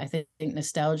unrepentantly, I think,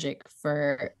 nostalgic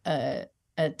for a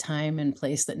time and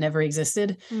place that never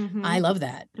existed, I love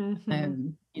that.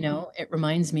 You know, it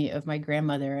reminds me of my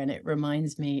grandmother, and it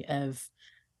reminds me of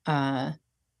the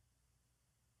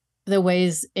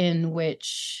ways in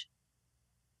which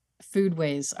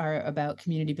foodways are about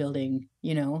community building.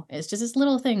 You know, it's just as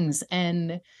little things.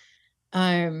 And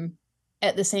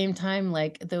at the same time,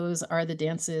 like those are the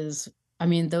dances. I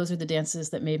mean, those are the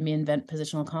dances that made me invent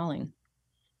positional calling.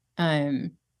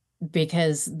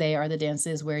 Because they are the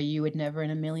dances where you would never in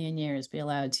a million years be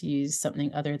allowed to use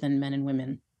something other than men and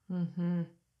women.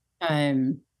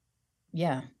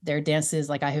 Yeah, they're dances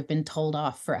like I have been told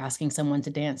off for asking someone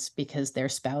to dance because their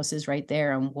spouse is right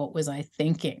there, and what was I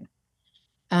thinking?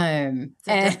 It's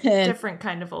a different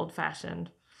kind of old-fashioned.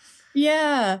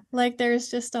 Yeah, like there's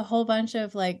just a whole bunch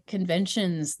of like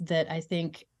conventions that I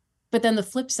think But then the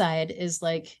flip side is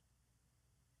like,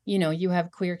 you know, you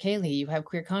have queer Kaylee, you have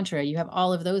queer Contra, you have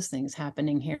all of those things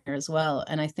happening here as well.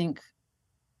 And I think,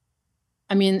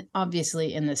 I mean,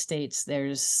 obviously in the States,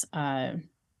 there's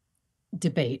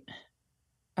debate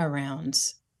around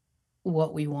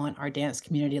what we want our dance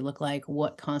community to look like,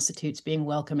 what constitutes being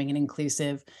welcoming and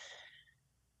inclusive.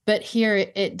 But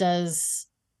here it does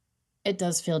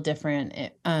feel different.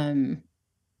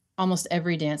 Almost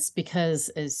every dance, because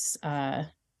as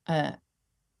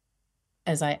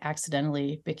I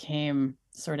accidentally became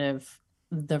sort of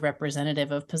the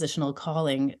representative of positional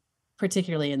calling,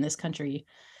 particularly in this country,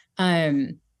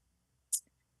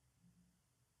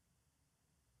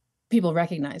 people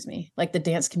recognize me. Like the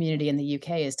dance community in the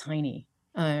UK is tiny.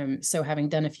 So having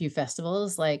done a few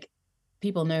festivals, like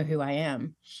people know who I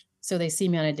am. So they see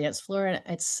me on a dance floor, and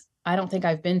I don't think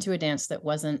I've been to a dance that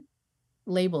wasn't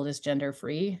labeled as gender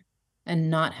free and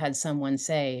not had someone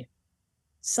say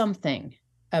something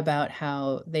about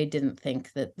how they didn't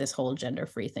think that this whole gender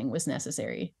free thing was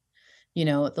necessary. You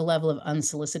know, the level of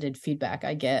unsolicited feedback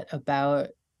I get about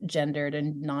gendered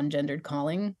and non-gendered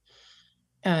calling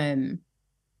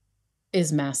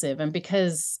is massive. And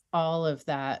because all of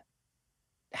that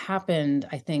happened,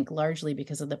 I think largely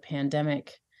because of the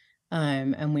pandemic,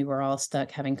 and we were all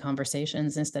stuck having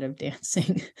conversations instead of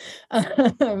dancing.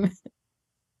 I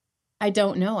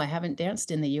don't know. I haven't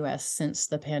danced in the US since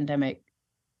the pandemic.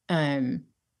 And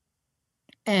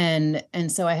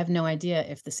so I have no idea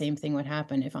if the same thing would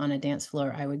happen if on a dance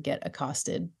floor I would get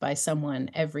accosted by someone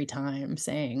every time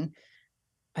saying,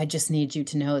 I just need you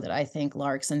to know that I think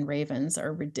larks and ravens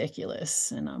are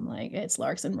ridiculous. And I'm like, it's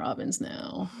larks and robins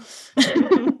now.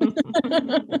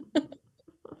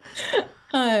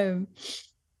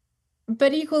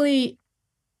 But equally,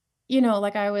 you know,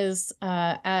 like I was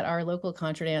at our local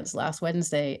contra dance last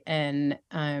Wednesday, and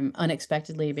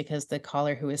unexpectedly, because the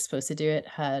caller who was supposed to do it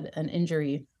had an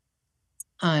injury,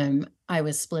 I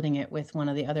was splitting it with one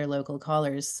of the other local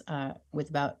callers with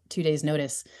about 2 days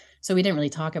notice. So we didn't really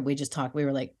talk. We just talked. We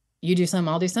were like, you do some,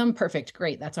 I'll do some. Perfect.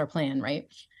 Great. That's our plan.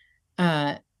 Right.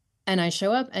 And I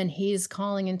show up and he's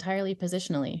calling entirely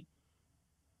positionally.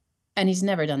 And he's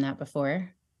never done that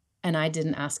before. And I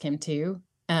didn't ask him to.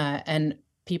 And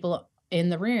people in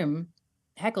the room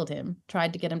heckled him,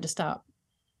 tried to get him to stop.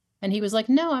 And he was like,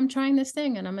 no, I'm trying this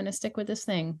thing and I'm going to stick with this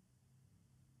thing.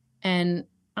 And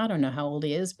I don't know how old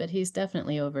he is, but he's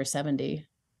definitely over 70.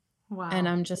 Wow. And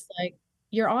I'm just like,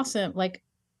 you're awesome. Like,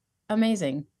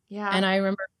 amazing. Yeah. And I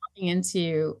remember walking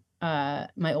into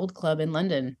my old club in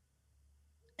London,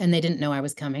 and they didn't know I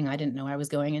was coming. I didn't know I was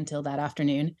going until that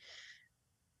afternoon.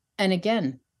 And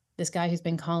again, this guy who's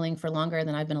been calling for longer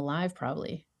than I've been alive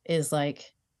probably is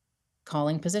like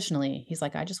calling positionally. He's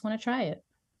like, I just want to try it.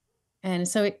 And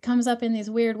so it comes up in these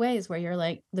weird ways where you're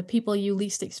like, the people you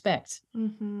least expect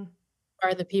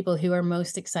are the people who are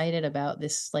most excited about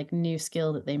this like new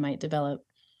skill that they might develop.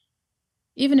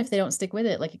 Even if they don't stick with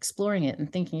it, like exploring it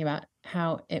and thinking about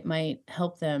how it might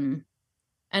help them.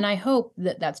 And I hope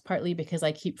that that's partly because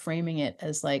I keep framing it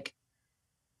as like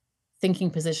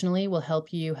thinking positionally will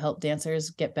help you help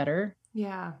dancers get better.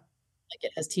 Yeah. Like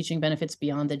it has teaching benefits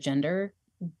beyond the gender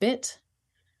bit.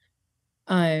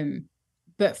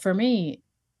 But for me,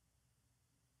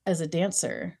 as a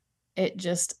dancer, it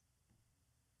just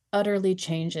utterly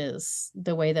changes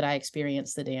the way that I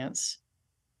experience the dance.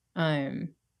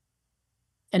 And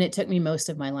it took me most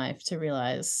of my life to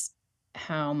realize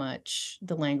how much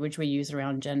the language we use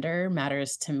around gender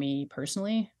matters to me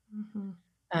personally.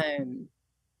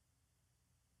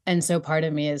 And so part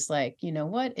of me is like, you know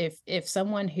what, if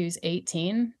someone who's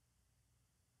 18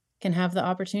 can have the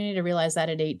opportunity to realize that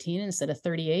at 18 instead of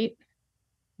 38,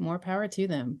 more power to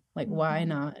them. Like, why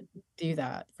not do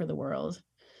that for the world?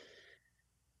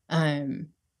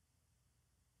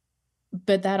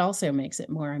 But that also makes it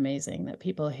more amazing that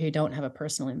people who don't have a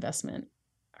personal investment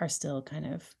are still kind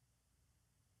of,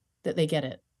 that they get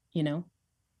it, you know?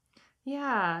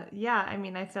 Yeah. I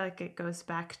mean, I feel like it goes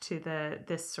back to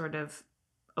this sort of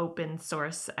open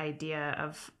source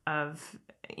idea of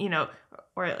you know,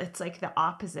 or it's like the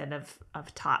opposite of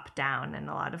top down in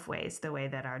a lot of ways, the way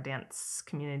that our dance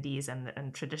communities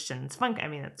and traditions function. I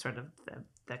mean, it's sort of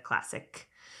the classic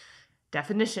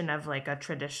definition of like a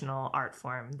traditional art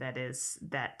form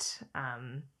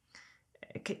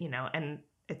you know, and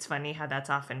it's funny how that's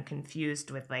often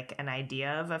confused with like an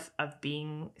idea of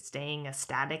staying a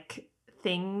static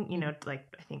thing, you know,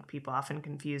 like I think people often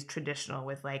confuse traditional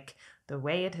with like the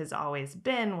way it has always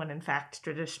been, when in fact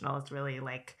traditional is really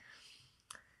like,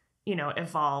 you know,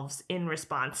 evolves in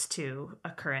response to a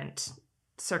current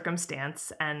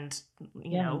circumstance and,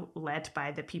 led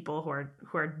by the people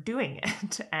who are doing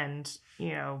it and,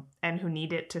 and who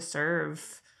need it to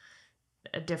serve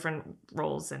different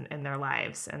roles in their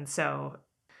lives. And so,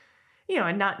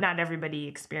 and not everybody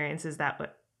experiences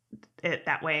it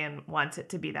that way and wants it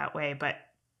to be that way, but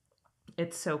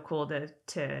it's so cool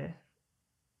to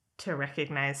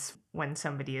recognize when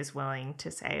somebody is willing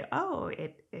to say, oh,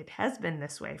 it has been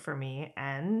this way for me,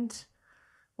 and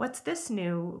what's this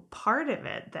new part of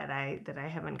it that I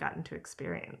haven't gotten to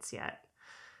experience yet.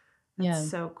 That's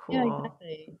so cool. Yeah,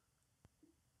 exactly.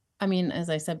 I mean, as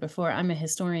I said before, I'm a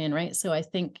historian, right? So I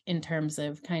think in terms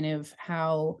of kind of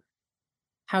how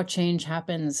change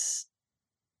happens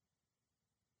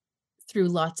through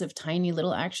lots of tiny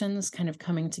little actions kind of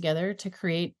coming together to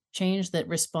create change that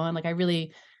respond. Like, I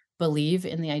really believe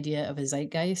in the idea of a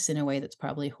zeitgeist in a way that's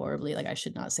probably horribly, like, I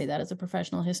should not say that as a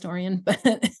professional historian,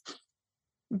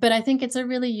 but I think it's a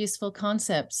really useful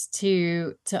concept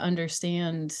to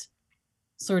understand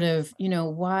sort of,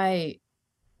 why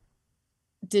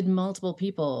did multiple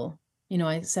people,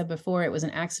 I said before, it was an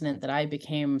accident that I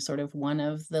became sort of one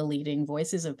of the leading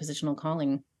voices of positional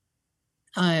calling.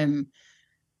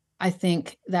 I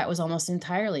think that was almost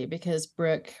entirely because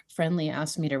Brooke Friendly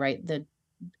asked me to write the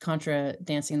Contra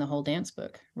Dancing the Whole Dance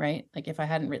book, right? Like, if I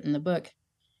hadn't written the book,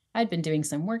 I'd been doing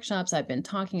some workshops, I'd been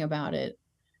talking about it,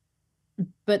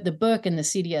 but the book and the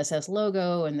CDSS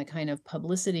logo and the kind of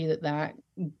publicity that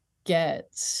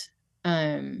gets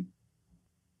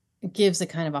gives a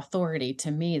kind of authority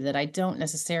to me that I don't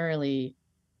necessarily,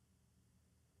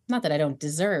 not that I don't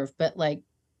deserve, but like,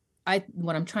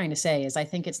 what I'm trying to say is I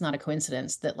think it's not a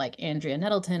coincidence that like Andrea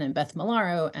Nettleton and Beth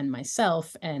Malaro and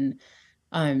myself and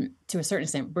to a certain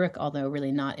extent Brooke, although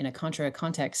really not in a Contra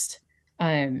context,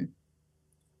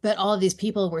 but all of these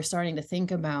people were starting to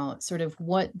think about sort of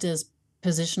what does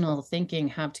positional thinking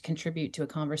have to contribute to a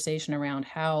conversation around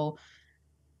how,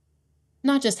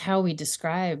 not just how we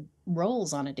describe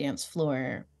roles on a dance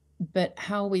floor, but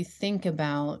how we think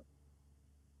about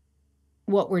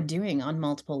what we're doing on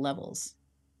multiple levels.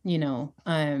 I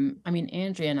mean,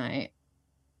 Andrea and I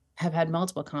have had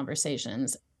multiple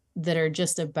conversations that are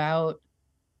just about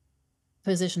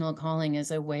positional calling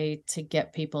as a way to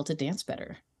get people to dance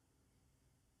better.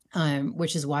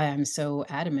 Which is why I'm so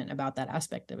adamant about that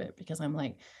aspect of it, because I'm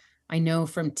like, I know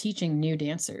from teaching new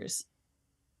dancers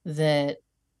that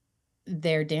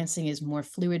their dancing is more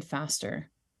fluid,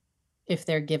 faster if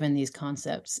they're given these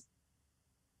concepts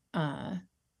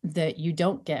that you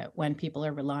don't get when people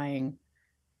are relying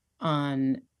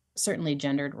on certainly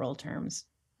gendered role terms.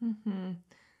 Mm-hmm.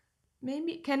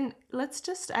 Maybe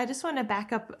I just want to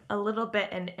back up a little bit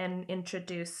and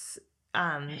introduce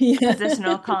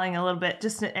positional calling a little bit.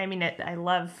 Just, I mean, I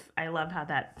love how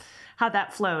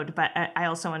that flowed, but I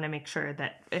also want to make sure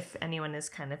that if anyone is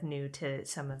kind of new to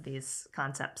some of these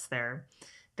concepts,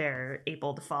 they're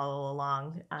able to follow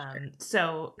along.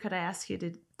 So could I ask you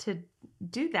to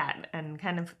do that and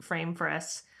kind of frame for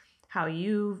us how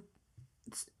you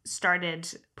started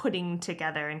putting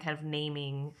together and kind of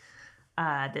naming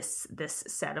this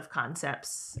set of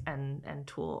concepts and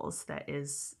tools that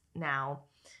is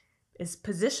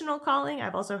positional calling.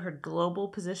 I've also heard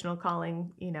global positional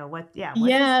calling. What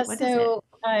is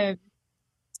it?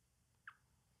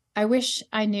 I wish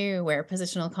I knew where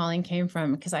positional calling came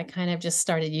from, because I kind of just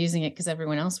started using it because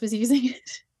everyone else was using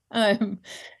it.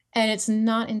 And it's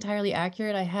not entirely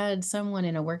accurate. I had someone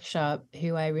in a workshop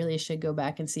who I really should go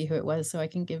back and see who it was so I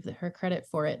can give her credit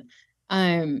for it.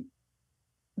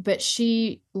 But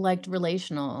she liked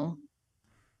relational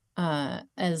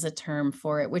as a term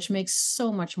for it, which makes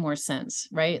so much more sense,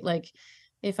 right? Like,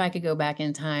 if I could go back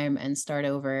in time and start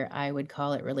over, I would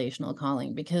call it relational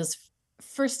calling, because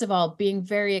first of all, being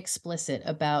very explicit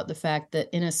about the fact that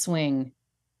in a swing,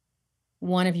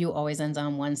 one of you always ends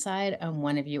on one side and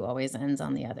one of you always ends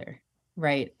on the other,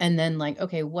 right? And then like,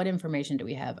 okay, what information do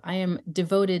we have? I am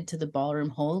devoted to the ballroom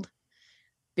hold,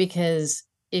 because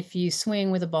if you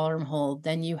swing with a ballroom hold,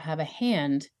 then you have a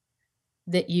hand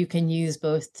that you can use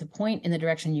both to point in the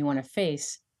direction you want to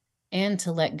face and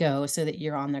to let go so that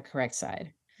you're on the correct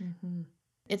side. Mm-hmm.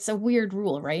 It's a weird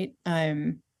rule, right?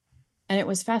 And it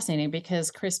was fascinating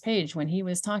because Chris Page, when he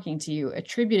was talking to you,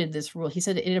 attributed this rule. He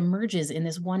said it emerges in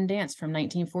this one dance from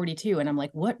 1942. And I'm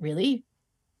like, what, really?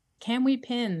 Can we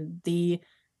pin the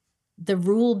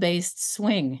rule-based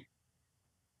swing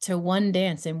to one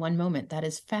dance in one moment? That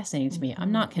is fascinating to me.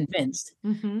 I'm not convinced.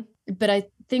 Mm-hmm. But I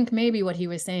think maybe what he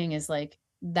was saying is like,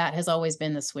 that has always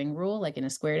been the swing rule, like in a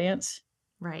square dance.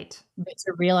 Right. But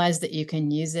to realize that you can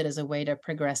use it as a way to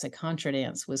progress a contra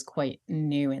dance was quite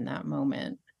new in that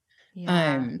moment.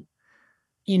 Yeah.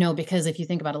 because if you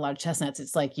think about a lot of chestnuts,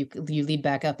 it's like you lead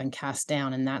back up and cast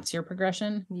down, and that's your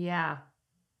progression. Yeah.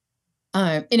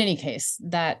 In any case,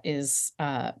 that is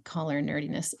collar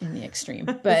nerdiness in the extreme,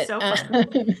 but So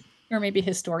fun. or maybe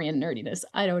historian nerdiness.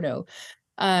 I don't know.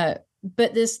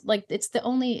 But this, like, it's the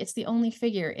only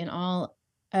figure in all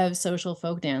of social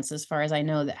folk dance, as far as I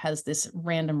know, that has this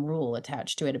random rule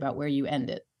attached to it about where you end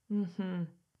it. Mm-hmm.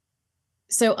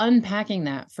 So unpacking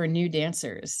that for new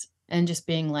dancers and just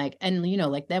being like, and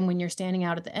like then when you're standing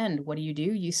out at the end, what do?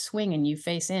 You swing and you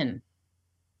face in.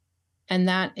 And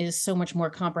that is so much more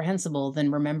comprehensible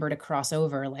than remember to cross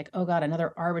over. Like, oh God,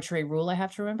 another arbitrary rule I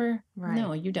have to remember. Right.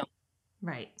 No, you don't.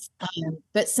 Right.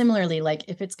 But similarly, like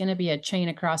if it's going to be a chain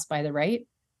across by the right,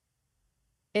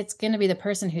 it's going to be the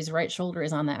person whose right shoulder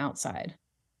is on the outside.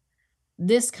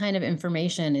 This kind of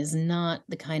information is not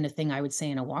the kind of thing I would say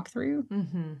in a walkthrough.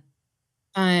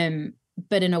 Mm-hmm.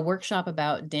 But in a workshop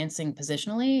about dancing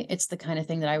positionally, it's the kind of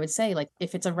thing that I would say, like,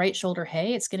 if it's a right shoulder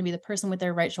hey, it's going to be the person with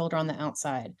their right shoulder on the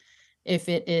outside. If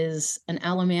it is an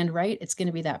allemande right, it's going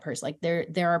to be that person. Like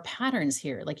there are patterns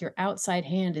here. Like your outside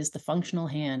hand is the functional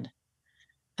hand.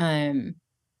 And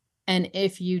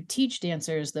if you teach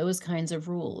dancers those kinds of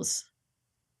rules,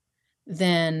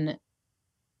 then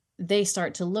they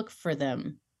start to look for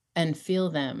them and feel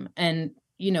them. And,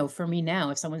 for me now,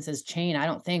 if someone says chain, I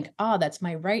don't think, oh, that's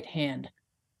my right hand.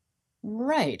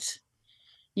 Right.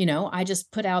 I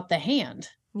just put out the hand.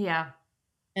 Yeah.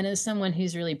 And as someone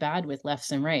who's really bad with lefts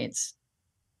and rights,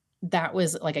 that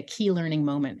was like a key learning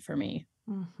moment for me.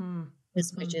 Mm-hmm.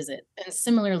 Which is it? And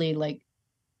similarly, like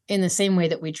in the same way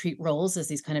that we treat roles as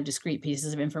these kind of discrete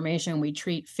pieces of information, we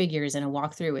treat figures in a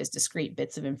walkthrough as discrete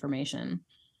bits of information.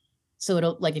 So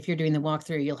it'll, like, if you're doing the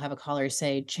walkthrough, you'll have a caller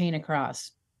say chain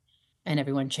across and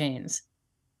everyone chains.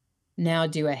 Now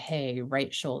do a hey,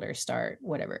 right shoulder start,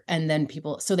 whatever. And then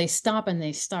so they stop and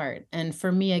they start. And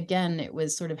for me, again, it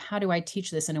was sort of, how do I teach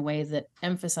this in a way that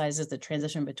emphasizes the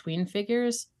transition between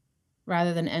figures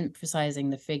rather than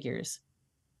emphasizing the figures?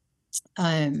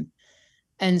 And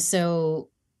so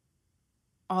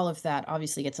all of that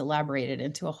obviously gets elaborated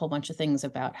into a whole bunch of things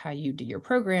about how you do your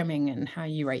programming and how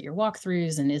you write your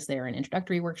walkthroughs, and is there an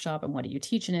introductory workshop and what do you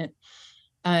teach in it?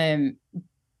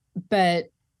 But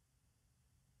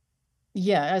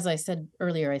yeah, as I said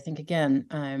earlier, I think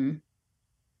again,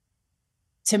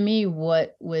 to me,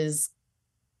 what was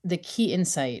the key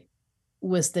insight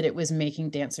was that it was making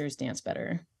dancers dance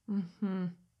better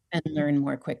and learn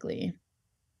more quickly.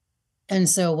 And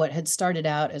so what had started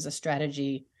out as a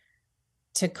strategy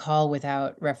to call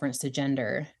without reference to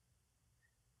gender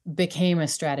became a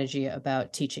strategy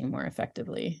about teaching more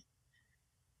effectively.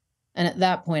 And at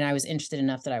that point, I was interested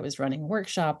enough that I was running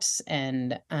workshops,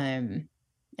 and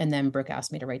then Brooke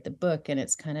asked me to write the book, and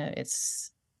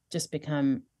it's just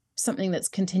become something that's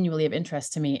continually of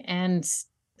interest to me, and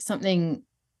something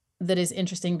that is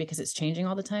interesting because it's changing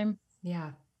all the time.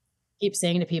 Yeah. I keep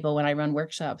saying to people when I run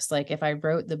workshops, like, if I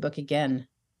wrote the book again,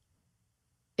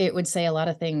 it would say a lot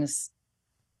of things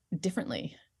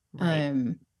differently.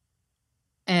 Right.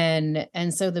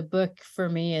 And so the book for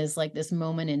me is like this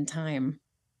moment in time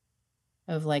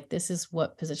of like, this is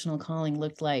what positional calling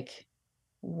looked like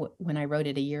when I wrote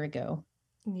it a year ago.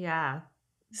 Yeah.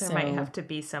 There might have to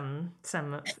be some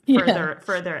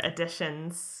further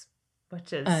additions,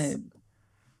 which is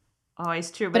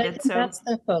always true, but it's that's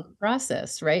the folk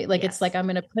process, right? Like, yes. It's like, I'm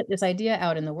going to put this idea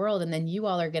out in the world, and then you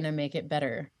all are going to make it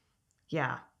better.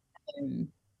 Yeah.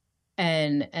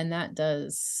 And that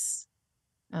does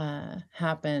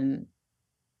happen,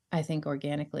 I think,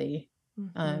 organically,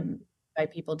 by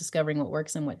people discovering what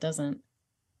works and what doesn't.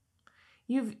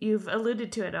 You've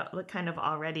alluded to it kind of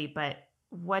already, but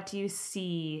what do you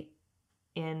see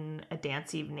in a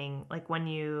dance evening, like when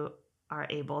you are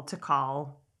able to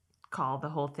call the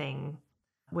whole thing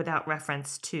without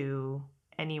reference to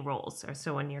any roles? Or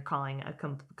so when you're calling a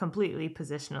completely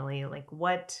positionally, like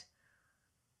what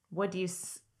do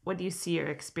you see or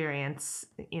experience,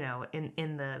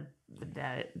 in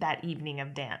that evening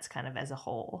of dance kind of as a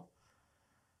whole?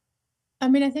 I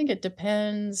mean, I think it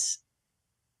depends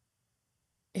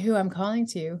who I'm calling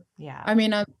to. Yeah. I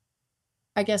mean,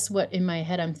 I guess what in my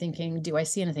head I'm thinking, do I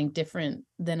see anything different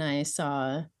than I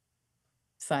saw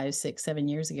 5, 6, 7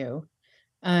 years ago?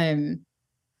 I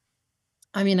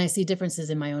mean, I see differences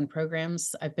in my own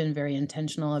programs. I've been very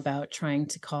intentional about trying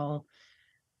to call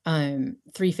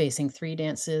 3-facing 3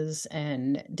 dances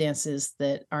and dances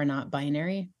that are not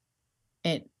binary.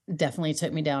 It definitely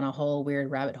took me down a whole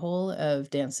weird rabbit hole of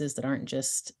dances that aren't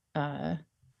just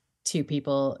 2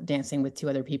 people dancing with 2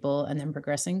 other people and then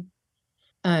progressing.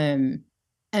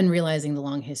 and realizing the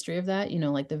long history of that,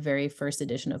 like the very first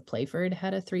edition of Playford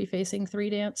had a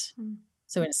 3-facing-3 dance.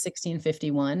 So in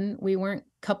 1651, we weren't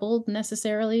coupled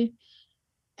necessarily.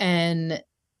 And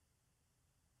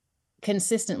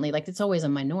consistently, like, it's always a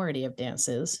minority of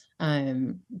dances,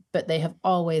 but they have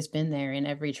always been there in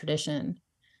every tradition.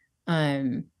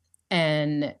 And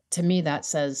to me, that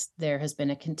says there has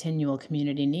been a continual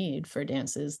community need for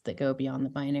dances that go beyond the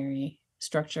binary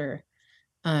structure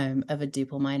of a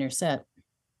duple minor set.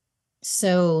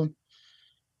 So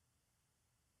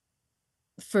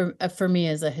for me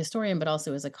as a historian, but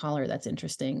also as a caller, that's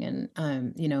interesting.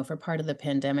 And for part of the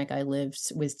pandemic, I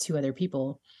lived with 2 other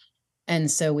people, and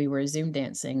so we were Zoom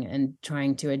dancing and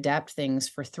trying to adapt things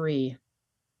for 3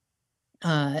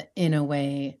 in a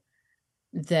way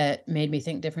that made me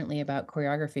think differently about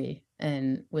choreography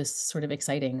and was sort of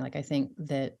exciting. Like, I think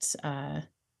that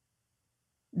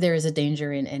there is a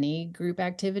danger in any group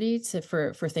activity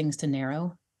for things to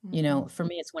narrow. For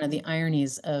me, it's one of the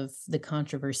ironies of the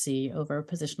controversy over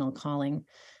positional calling.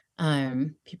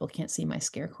 People can't see my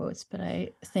scare quotes, but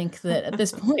I think that at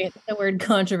this point, the word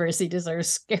controversy deserves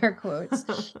scare quotes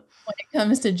when it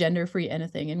comes to gender-free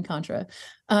anything in contra.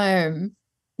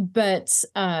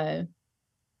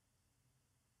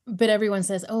 But everyone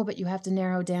says, oh, but you have to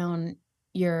narrow down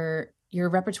your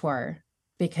repertoire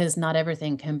because not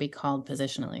everything can be called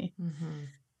positionally.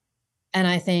 And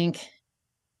I think,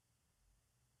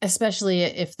 especially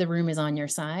if the room is on your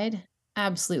side,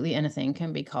 absolutely anything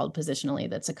can be called positionally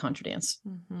that's a contra dance.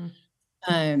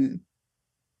 I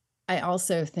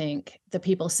also think the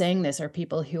people saying this are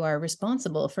people who are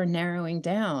responsible for narrowing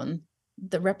down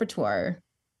the repertoire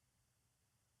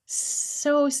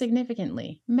so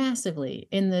significantly, massively.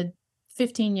 In the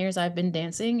 15 years I've been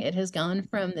dancing, it has gone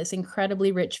from this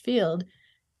incredibly rich field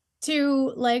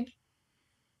to, like,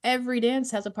 every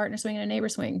dance has a partner swing and a neighbor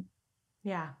swing.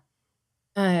 Yeah.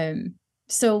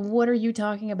 So what are you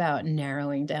talking about,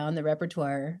 narrowing down the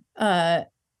repertoire?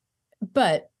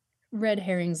 But red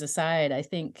herrings aside, I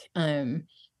think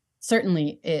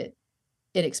certainly it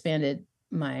expanded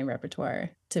my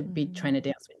repertoire to be trying to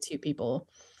dance with 2 people.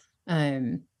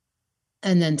 And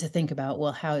then to think about,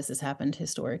 well, how has this happened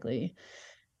historically?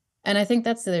 And I think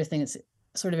that's the other thing that's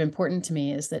sort of important to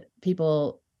me, is that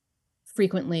people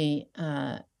frequently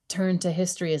turn to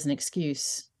history as an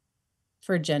excuse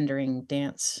for gendering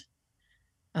dance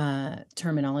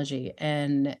terminology.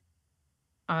 And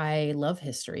I love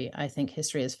history. I think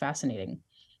history is fascinating.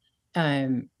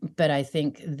 But I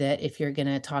think that if you're going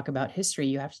to talk about history,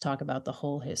 you have to talk about the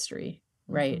whole history,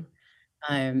 right?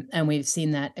 And we've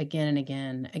seen that again and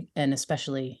again, and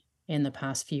especially in the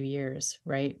past few years,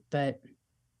 right? But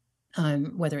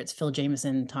whether it's Phil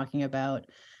Jameson talking about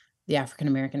the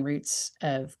African-American roots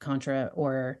of contra,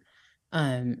 or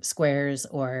squares,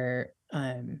 or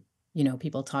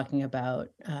people talking about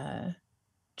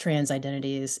trans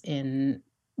identities in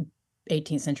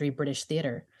 18th century British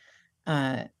theater.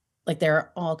 Like, there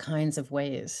are all kinds of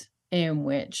ways in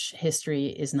which history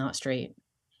is not straight.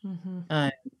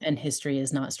 And history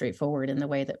is not straightforward in the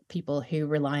way that people who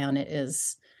rely on it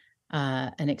as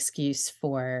an excuse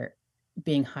for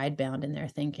being hidebound in their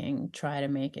thinking try to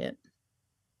make it.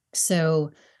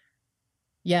 So,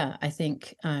 yeah, I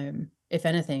think if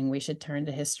anything, we should turn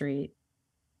to history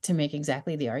to make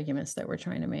exactly the arguments that we're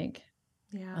trying to make.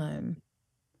 Yeah.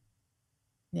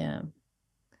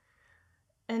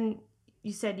 And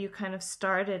you said you kind of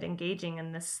started engaging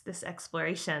in this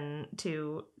exploration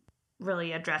to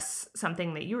really address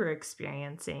something that you were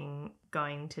experiencing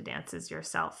going to dances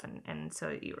yourself, and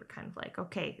so you were kind of like,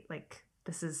 okay, like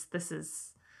this is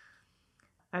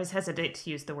I was hesitant to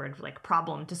use the word like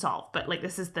problem to solve, but like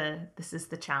this is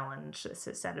the challenge, this is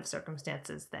a set of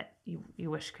circumstances that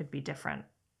you wish could be different.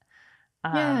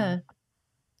 Yeah.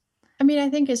 I mean, I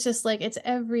think it's just like,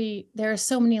 there are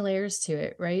so many layers to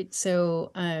it, right?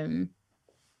 So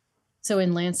so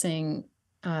in Lansing,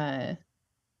 I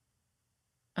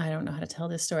don't know how to tell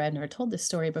this story. I've never told this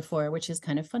story before, which is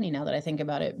kind of funny now that I think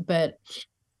about it. But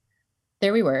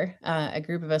there we were. A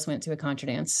group of us went to a contra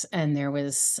dance, and there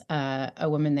was a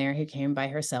woman there who came by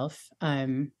herself.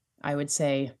 I would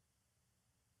say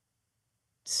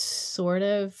sort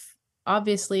of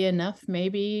obviously enough,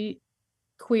 maybe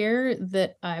queer,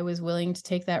 that I was willing to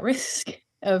take that risk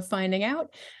of finding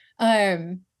out.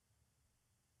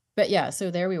 But yeah, so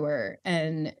there we were,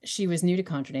 and she was new to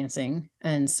contra dancing,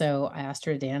 and so I asked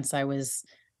her to dance. I was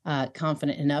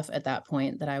confident enough at that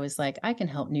point that I was like, I can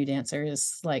help new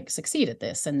dancers like succeed at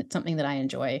this, and it's something that I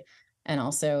enjoy. And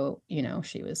also,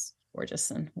 she was gorgeous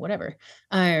and whatever.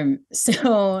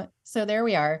 So there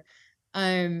we are.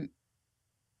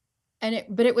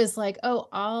 but it was like, oh,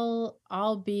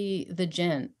 I'll be the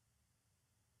gent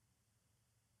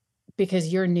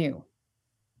because you're new.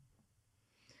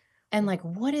 And like,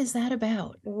 what is that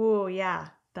about? Ooh, yeah.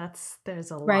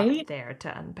 There's a lot Right? there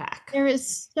to unpack. There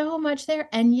is so much there,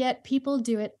 and yet people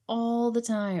do it all the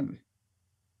time.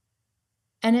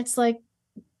 And it's like,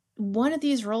 one of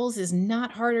these roles is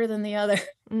not harder than the other.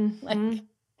 Like,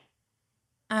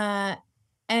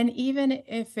 and even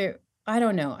if I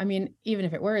don't know, I mean, even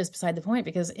if it were, is beside the point,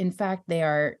 because in fact, they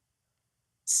are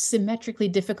symmetrically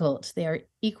difficult. They are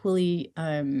equally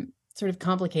sort of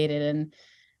complicated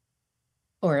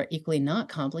or equally not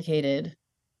complicated.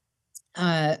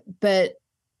 But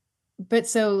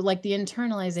so like the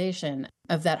internalization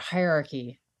of that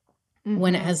hierarchy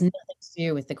when it has nothing to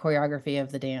do with the choreography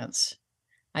of the dance,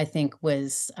 I think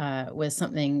was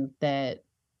something that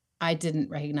I didn't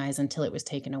recognize until it was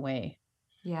taken away.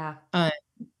 Yeah.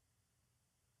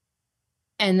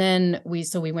 And then we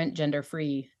went gender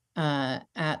free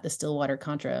at the Stillwater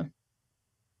Contra.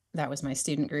 That was my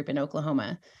student group in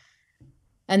Oklahoma.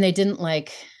 And they didn't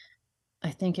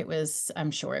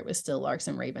I'm sure it was still Larks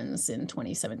and Ravens in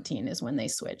 2017 is when they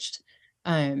switched.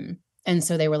 And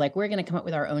so they were like, we're going to come up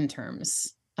with our own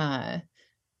terms. And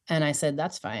I said,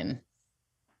 that's fine.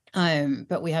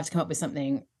 But we have to come up with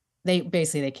something.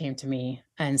 They came to me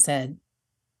and said,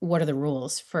 what are the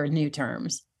rules for new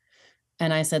terms?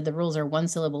 And I said, the rules are 1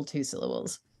 syllable, 2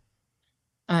 syllables.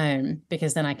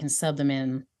 Because then I can sub them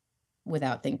in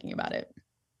without thinking about it.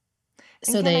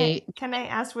 And So can I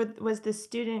ask, was the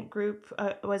student group,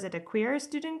 was it a queer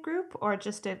student group or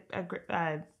just a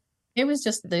it was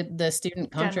just the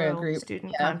student contra general group.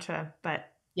 student Yeah. contra, but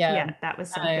Yeah. that was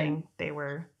something they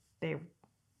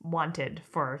wanted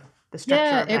for the structure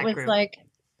of that it was group. like,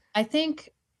 I think,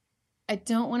 I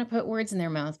don't want to put words in their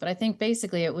mouth, but I think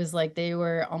basically it was like they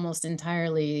were almost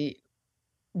entirely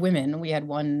women. We had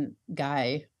one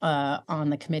guy on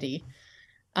the committee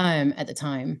at the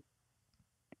time.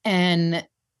 And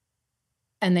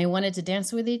they wanted to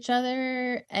dance with each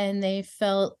other, and they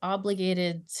felt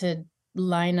obligated to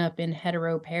line up in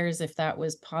hetero pairs if that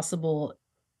was possible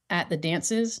at the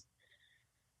dances.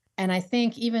 And I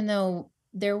think even though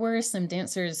there were some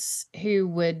dancers who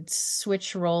would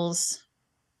switch roles,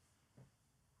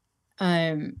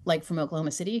 like from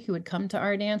Oklahoma City, who would come to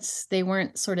our dance, they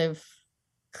weren't sort of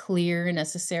clear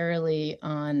necessarily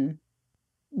on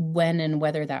when and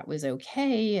whether that was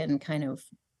okay, and kind of,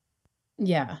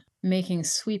 making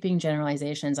sweeping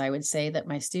generalizations. I would say that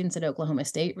my students at Oklahoma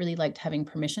State really liked having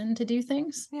permission to do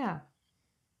things. Yeah.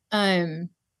 And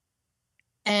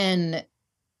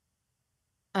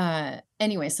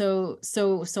anyway, so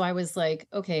I was like,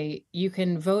 okay, you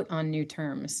can vote on new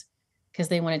terms, because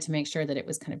they wanted to make sure that it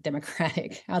was kind of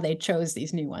democratic how they chose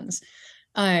these new ones.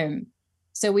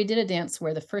 So we did a dance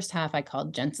where the first half I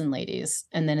called Gents and Ladies,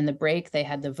 and then in the break they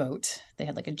had the vote. They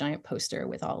had like a giant poster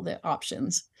with all the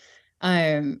options.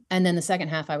 And then the second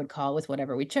half I would call with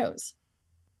whatever we chose.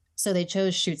 So they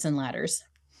chose Chutes and Ladders.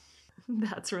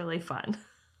 That's really fun.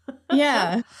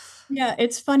 Yeah. Yeah,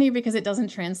 it's funny because it doesn't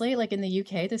translate. Like in the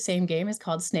UK, the same game is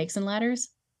called Snakes and Ladders.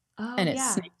 Oh, And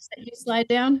it's snakes that you slide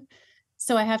down.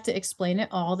 So I have to explain it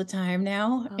all the time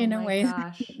now in a way.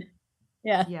 Gosh.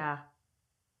 Yeah. Yeah.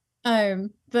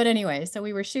 But anyway, so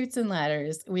we were Chutes and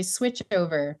Ladders. We switch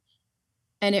over,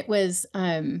 and it was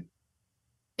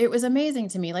amazing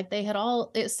to me. Like they had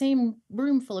same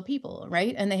room full of people,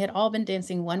 right? And they had all been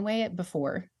dancing one way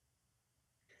before.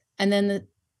 And then the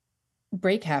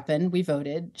break happened. We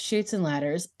voted Chutes and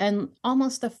Ladders, and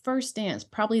almost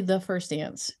probably the first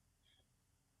dance,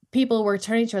 people were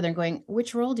turning to each other and going,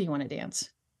 which role do you want to dance?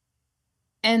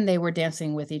 And they were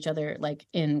dancing with each other like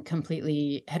in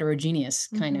completely heterogeneous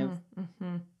kind of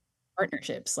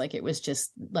partnerships. Like it was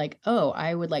just like, oh,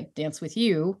 I would like dance with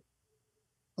you.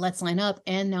 Let's line up.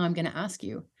 And now I'm going to ask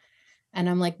you. And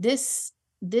I'm like, this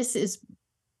is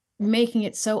making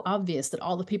it so obvious that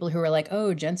all the people who are like,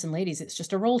 oh, gents and ladies, it's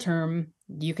just a role term.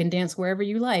 You can dance wherever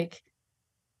you like.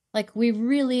 Like we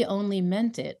really only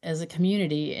meant it as a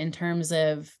community in terms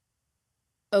of,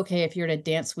 okay, if you're at a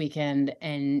dance weekend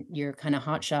and you're kind of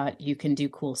hotshot, you can do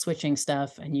cool switching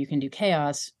stuff and you can do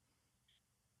chaos.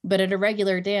 But at a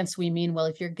regular dance, we mean, well,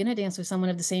 if you're going to dance with someone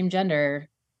of the same gender,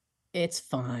 it's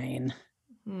fine.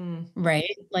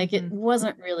 Right? Like it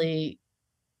wasn't really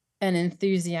an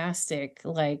enthusiastic,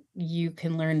 like you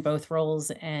can learn both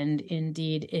roles. And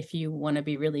indeed, if you want to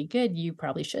be really good, you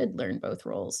probably should learn both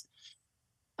roles.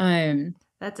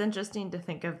 That's interesting to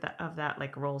think of that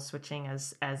like role switching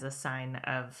as a sign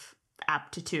of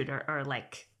aptitude or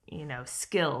like,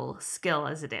 skill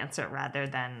as a dancer rather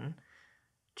than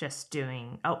just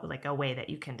doing like a way that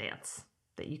you can dance.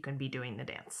 that you can be doing the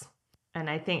dance. And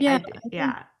I think,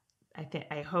 Yeah,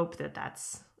 I hope that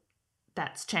that's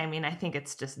I mean, I think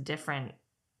it's just different.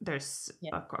 There's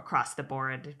across the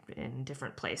board in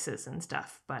different places and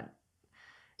stuff, but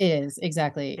it is,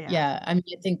 exactly. Yeah. I mean,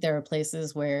 I think there are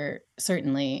places where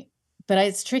certainly, but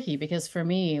it's tricky because for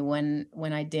me, when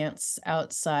I dance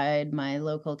outside my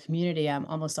local community, I'm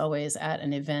almost always at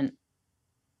an event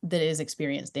that is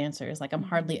experienced dancers. Like I'm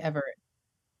hardly ever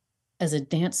as a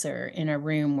dancer in a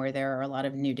room where there are a lot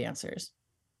of new dancers.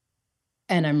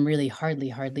 And I'm really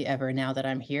hardly ever, now that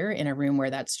I'm here, in a room where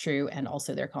that's true and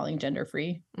also they're calling gender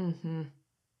free.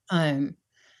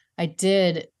 I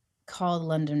did call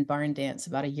London Barn Dance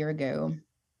about a year ago,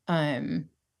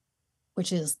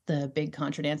 which is the big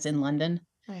contra dance in London.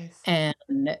 Nice. And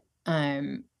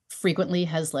frequently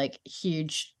has like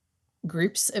huge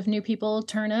groups of new people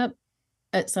turn up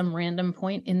at some random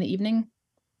point in the evening.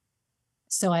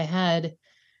 So I had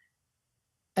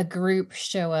a group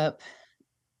show up.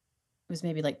 It was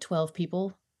maybe like 12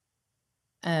 people,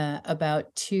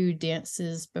 about 2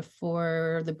 dances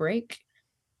before the break.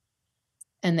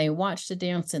 And they watched a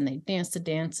dance and they danced a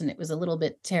dance, and it was a little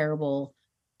bit terrible.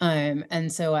 And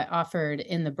so I offered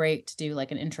in the break to do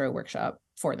like an intro workshop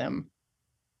for them.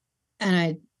 And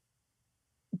I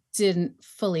didn't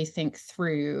fully think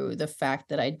through the fact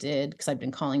that I did, because I've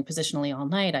been calling positionally all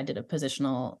night. I did a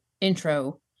positional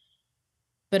intro,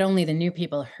 but only the new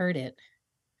people heard it.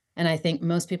 And I think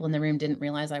most people in the room didn't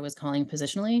realize I was calling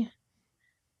positionally,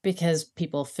 because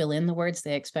people fill in the words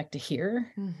they expect to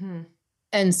hear.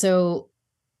 And so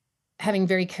having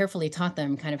very carefully taught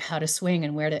them kind of how to swing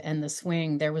and where to end the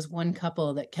swing, there was one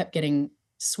couple that kept getting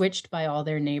switched by all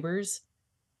their neighbors.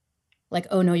 Like,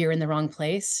 oh no, you're in the wrong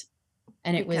place.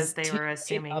 And it was because they were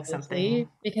assuming obviously something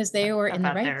because they were in the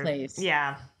right their place.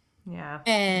 Yeah.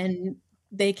 And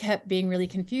they kept being really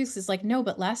confused. It's like, no,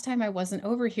 but last time I wasn't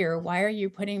over here. Why are you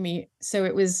putting me? So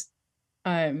it was,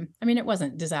 I mean, it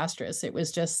wasn't disastrous. It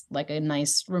was just like a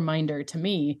nice reminder to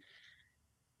me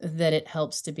that it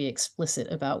helps to be explicit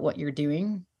about what you're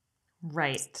doing.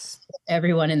 Right.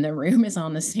 Everyone in the room is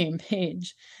on the same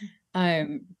page.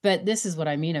 But this is what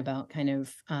I mean about kind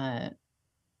of,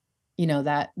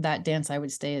 that dance I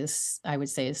would say is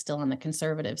still on the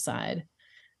conservative side.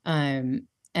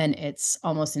 And it's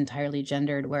almost entirely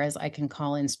gendered, whereas I can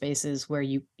call in spaces where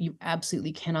you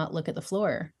absolutely cannot look at the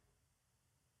floor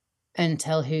and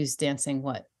tell who's dancing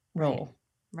what role.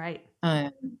 Right.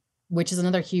 Which is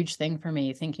another huge thing for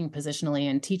me, thinking positionally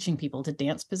and teaching people to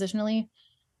dance positionally,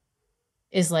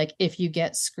 is like, if you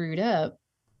get screwed up,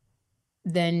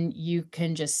 then you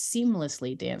can just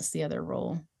seamlessly dance the other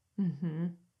role.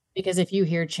 Because if you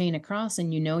hear chain across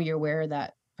and you know you're where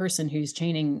that person who's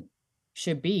chaining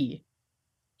should be,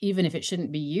 even if it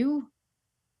shouldn't be you,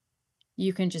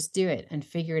 you can just do it and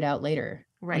figure it out later.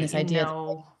 Right. And this idea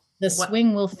that the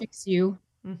swing will fix you,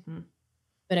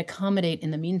 but accommodate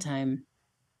in the meantime,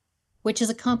 which is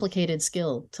a complicated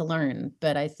skill to learn.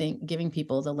 But I think giving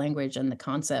people the language and the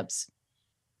concepts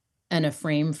and a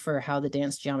frame for how the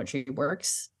dance geometry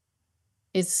works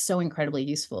is so incredibly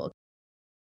useful.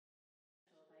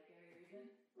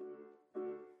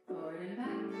 Forward and back.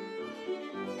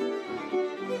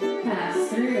 Pass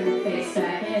through and face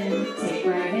back in. Take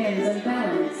right hands and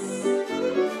balance.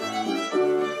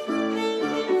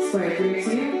 Square through 2.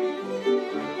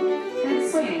 And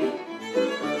swing.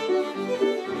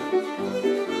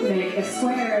 Make a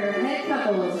square, head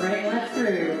couples, right, left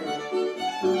through.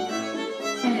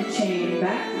 And chain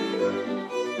back.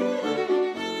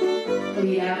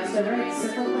 Lead out to the right,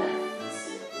 circle left.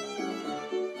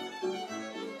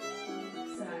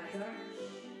 Sides arch.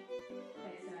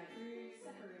 Head side through,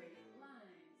 separate,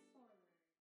 lines,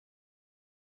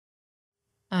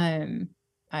 forward.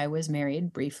 I was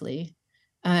married briefly.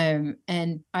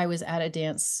 And I was at a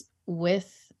dance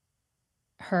with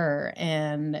her,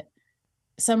 and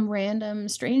some random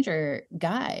stranger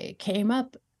guy came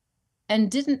up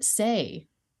and didn't say,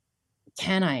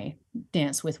 "Can I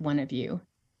dance with one of you?"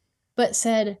 but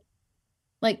said,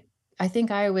 like, I think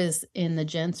I was in the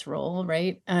gents role,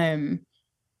 right? And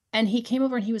he came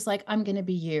over and he was like, "I'm gonna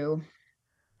be you."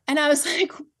 And I was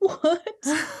like, "What?"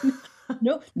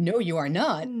 No, you are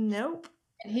not. Nope.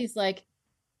 And he's like,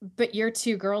 "But you're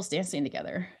 2 girls dancing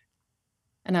together."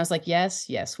 And I was like,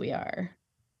 yes, we are.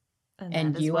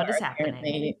 And you are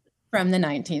apparently from the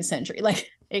 19th century.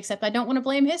 Like, except I don't want to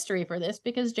blame history for this,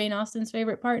 because Jane Austen's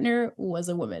favorite partner was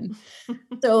a woman.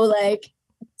 So like,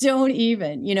 don't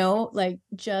even, like,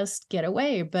 just get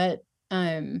away. But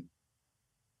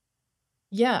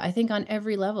yeah, I think on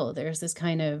every level, there's this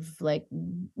kind of like,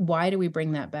 why do we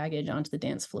bring that baggage onto the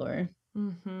dance floor?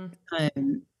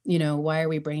 Why are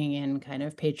we bringing in kind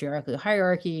of patriarchal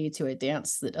hierarchy to a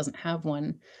dance that doesn't have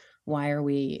one? Why are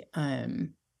we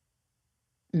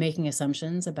making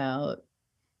assumptions about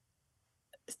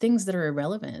things that are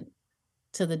irrelevant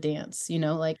to the dance?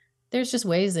 Like there's just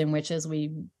ways in which, as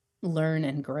we learn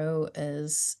and grow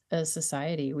as a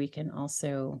society, we can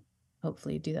also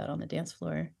hopefully do that on the dance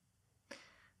floor.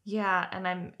 Yeah, and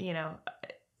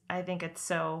I think it's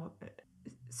so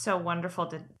wonderful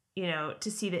to to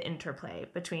see the interplay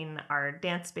between our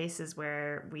dance spaces,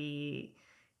 where we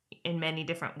in many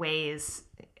different ways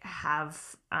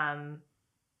have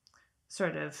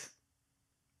sort of,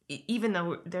 even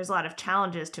though there's a lot of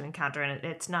challenges to encounter, and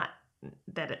it's not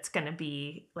that it's going to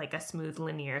be like a smooth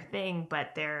linear thing,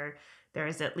 but there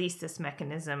is at least this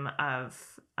mechanism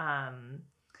of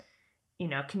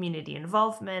community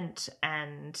involvement,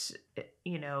 and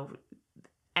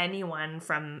anyone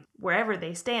from wherever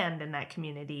they stand in that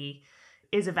community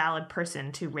is a valid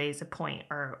person to raise a point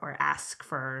or ask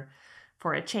for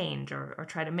a change, or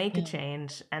try to make a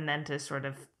change, and then to sort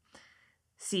of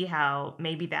see how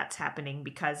maybe that's happening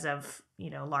because of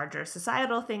larger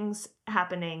societal things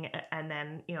happening. And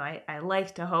then I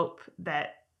like to hope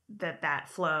that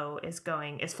flow is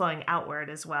flowing outward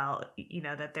as well,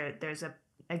 that there's a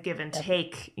give and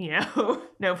take,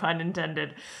 no pun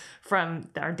intended, from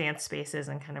our dance spaces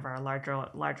and kind of our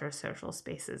larger social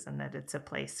spaces, and that it's a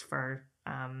place for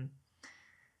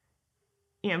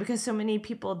because so many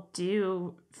people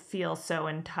do feel so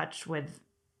in touch with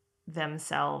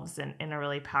themselves in a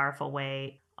really powerful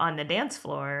way on the dance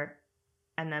floor.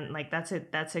 And then like that's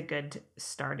a good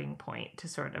starting point to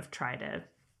sort of try to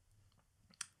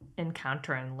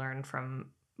encounter and learn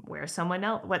from what someone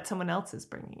else is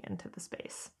bringing into the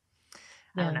space.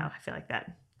 I don't know, I feel like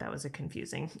that was a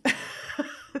confusing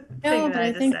no, but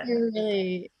I think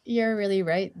you're really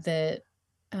right that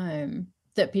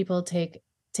that people take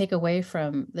away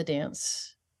from the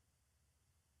dance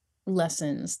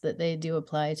lessons that they do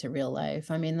apply to real life.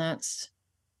 I mean, that's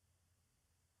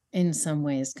in some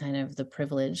ways kind of the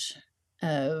privilege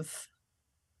of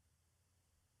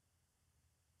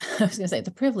I was going to say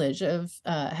the privilege of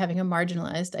having a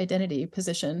marginalized identity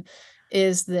position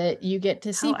is that you get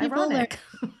to see people learn.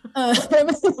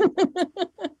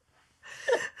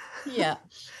 Yeah.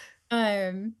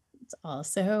 It's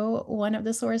also one of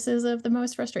the sources of the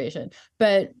most frustration,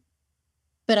 but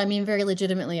I mean, very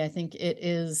legitimately, I think it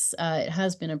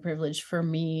has been a privilege for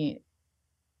me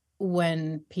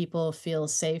when people feel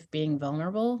safe being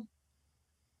vulnerable.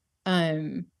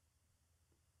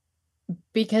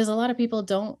 Because a lot of people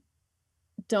don't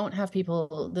have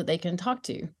people that they can talk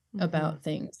to about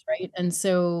things, right? And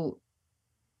so,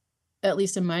 at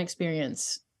least in my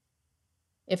experience,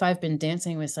 if I've been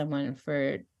dancing with someone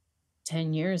for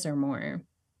 10 years or more,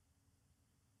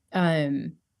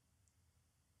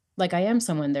 like I am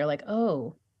someone, they're like,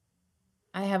 oh,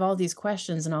 I have all these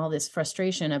questions and all this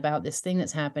frustration about this thing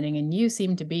that's happening, and you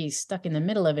seem to be stuck in the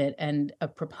middle of it and a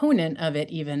proponent of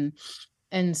it even.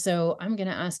 And so I'm going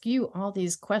to ask you all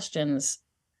these questions.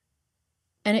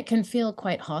 And it can feel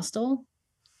quite hostile,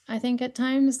 I think, at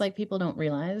times. Like people don't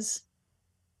realize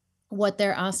what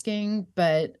they're asking.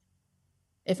 But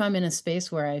if I'm in a space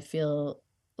where I feel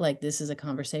like this is a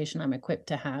conversation I'm equipped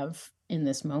to have in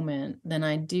this moment, then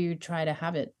I do try to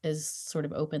have it as sort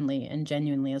of openly and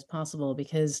genuinely as possible,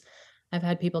 because I've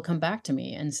had people come back to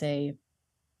me and say,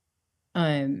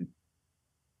 my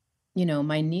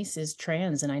niece is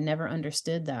trans and I never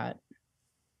understood that.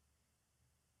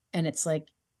 And it's like,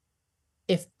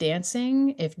 if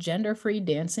gender-free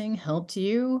dancing helped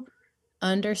you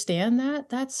understand that,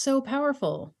 that's so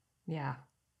powerful. Yeah.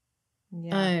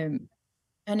 And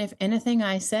if anything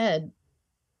I said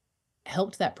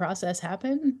helped that process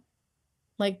happen,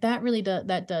 like that really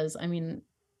does. I mean,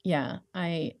 yeah,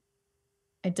 I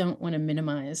don't want to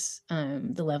minimize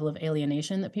the level of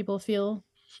alienation that people feel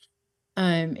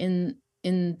in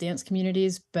dance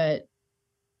communities, but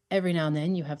every now and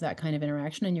then you have that kind of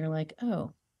interaction and you're like,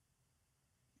 oh,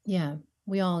 yeah,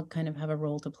 we all kind of have a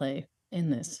role to play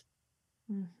in this.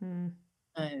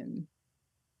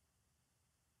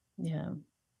 Yeah.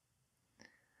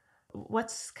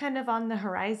 What's kind of on the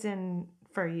horizon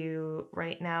for you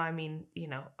right now? I mean,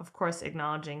 of course,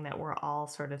 acknowledging that we're all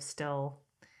sort of still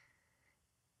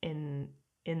in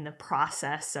the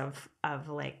process of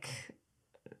like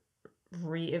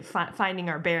finding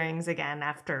our bearings again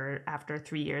after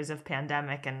 3 years of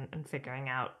pandemic and figuring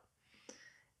out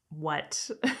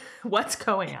what's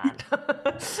going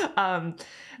on.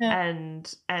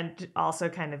 And also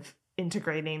kind of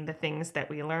integrating the things that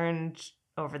we learned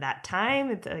over that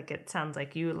time? It sounds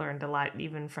like you learned a lot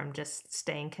even from just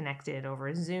staying connected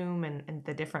over Zoom and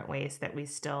the different ways that we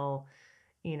still,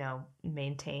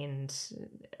 maintained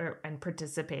and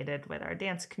participated with our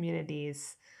dance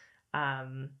communities.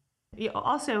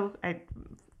 Also, I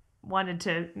wanted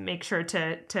to make sure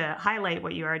to highlight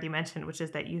what you already mentioned, which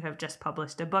is that you have just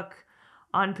published a book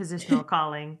on positional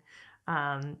calling,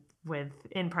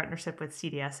 in partnership with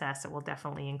CDSS. It will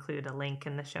definitely include a link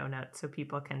in the show notes so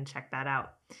people can check that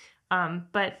out.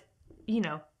 But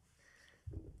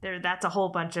that's a whole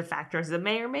bunch of factors that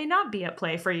may or may not be at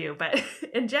play for you. But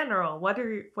in general, what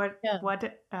do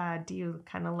you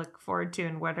kind of look forward to,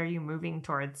 and what are you moving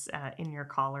towards in your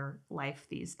caller life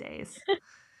these days?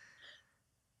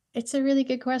 It's a really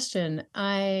good question.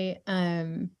 I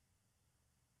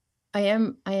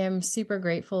am super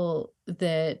grateful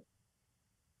that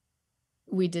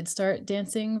we did start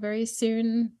dancing very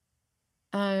soon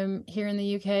here in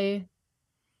the UK.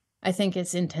 I think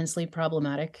it's intensely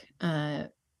problematic.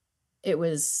 It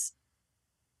was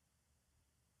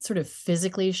sort of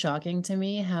physically shocking to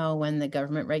me how when the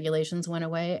government regulations went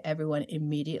away, everyone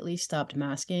immediately stopped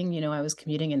masking. I was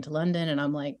commuting into London and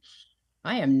I'm like,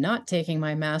 I am not taking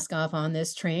my mask off on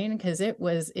this train because it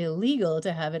was illegal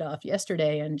to have it off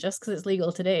yesterday. And just because it's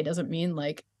legal today doesn't mean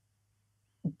like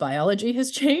biology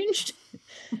has changed.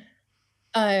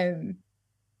 So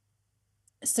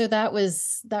that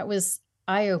was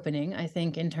eye-opening, I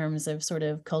think, in terms of sort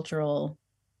of cultural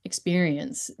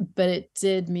experience. But it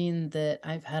did mean that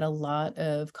I've had a lot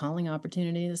of calling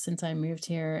opportunities since I moved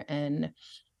here, and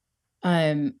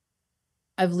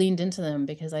I've leaned into them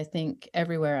because I think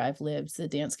everywhere I've lived, the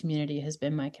dance community has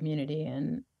been my community,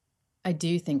 and I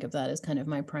do think of that as kind of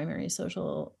my primary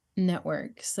social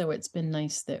network. So it's been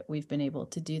nice that we've been able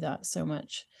to do that so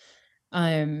much.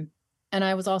 And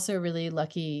I was also really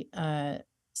lucky.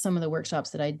 Some of the workshops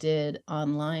that I did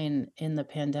online in the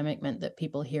pandemic meant that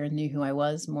people here knew who I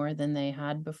was more than they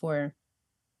had before.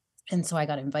 And so I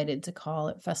got invited to call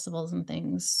at festivals and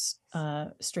things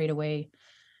straight away,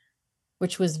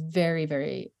 which was very,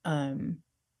 very,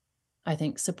 I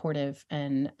think, supportive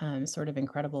and sort of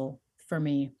incredible for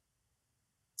me.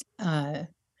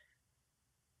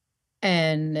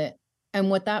 And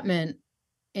what that meant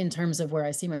in terms of where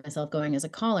I see myself going as a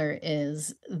caller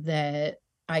is that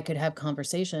I could have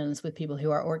conversations with people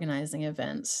who are organizing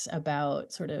events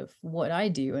about sort of what I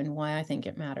do and why I think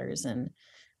it matters. And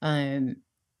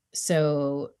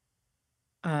so,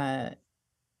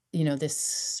 this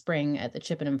spring at the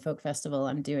Chippenham Folk Festival,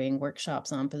 I'm doing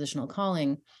workshops on positional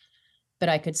calling. But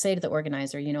I could say to the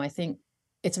organizer, I think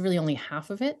it's really only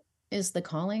half of it is the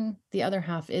calling. The other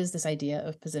half is this idea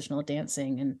of positional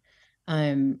dancing.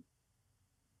 And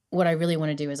what I really want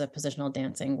to do is a positional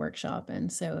dancing workshop. And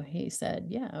so he said,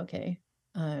 yeah, okay,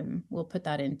 we'll put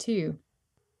that in too.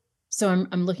 So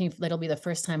I'm looking, that'll be the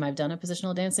first time I've done a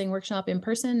positional dancing workshop in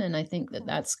person. And I think that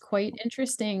that's quite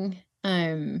interesting.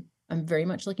 I'm very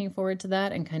much looking forward to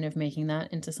that and kind of making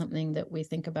that into something that we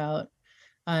think about.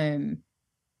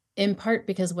 In part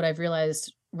because what I've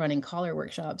realized running caller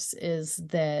workshops is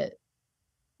that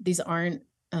these aren't,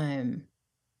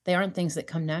 they aren't things that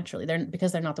come naturally.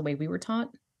 Because they're not the way we were taught.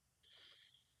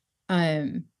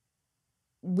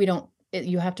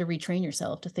 You have to retrain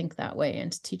yourself to think that way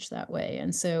and to teach that way.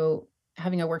 And so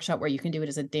having a workshop where you can do it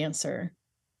as a dancer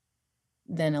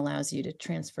then allows you to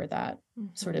transfer that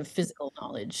sort of physical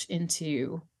knowledge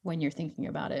into when you're thinking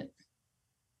about it.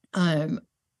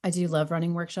 I do love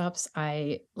running workshops.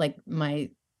 My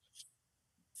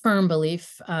firm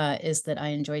belief is that I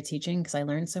enjoy teaching because I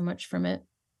learn so much from it.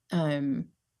 And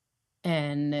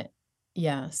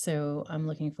yeah, so I'm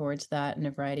looking forward to that in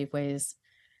a variety of ways.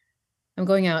 I'm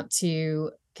going out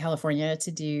to California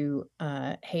to do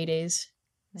Heydays.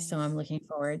 Nice. So I'm looking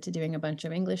forward to doing a bunch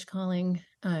of English calling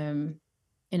in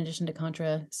addition to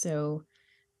Contra. So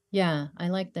yeah, I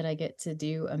like that I get to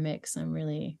do a mix. I'm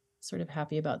really sort of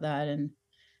happy about that. And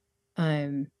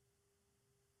I'm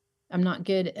not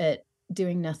good at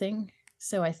doing nothing.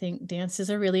 So I think dance is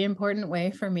a really important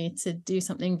way for me to do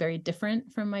something very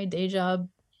different from my day job.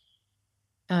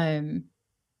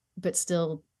 But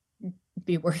still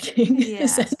be working. Yeah,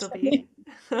 still be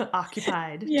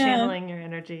occupied, channeling your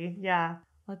energy. Yeah.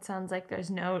 Well, it sounds like there's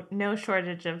no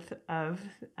shortage of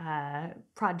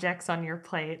projects on your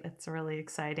plate. It's really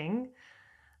exciting.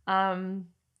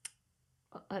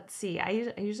 Let's see.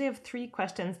 I usually have 3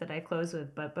 questions that I close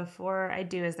with, but before I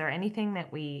do, is there anything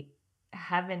that we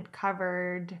haven't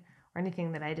covered or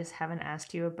anything that I just haven't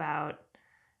asked you about?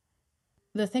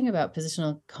 The thing about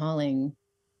positional calling,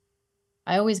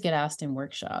 I always get asked in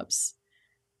workshops,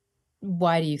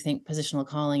 why do you think positional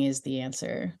calling is the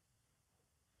answer?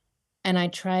 And I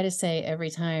try to say every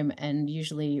time, and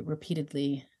usually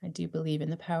repeatedly, I do believe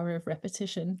in the power of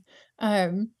repetition,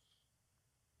 that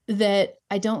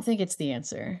I don't think it's the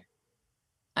answer.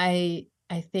 I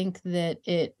think that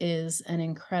it is an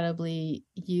incredibly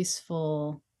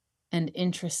useful and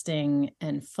interesting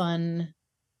and fun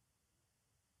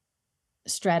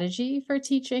strategy for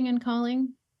teaching and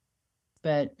calling.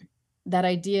 But that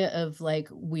idea of like,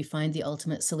 we find the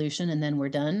ultimate solution and then we're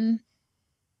done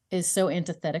is so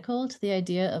antithetical to the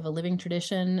idea of a living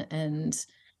tradition. And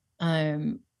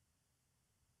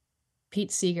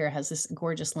Pete Seeger has this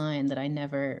gorgeous line that I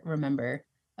never remember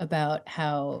about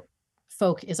how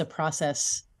folk is a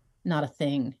process, not a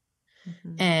thing.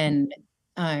 And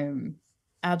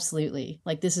absolutely,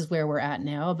 like, this is where we're at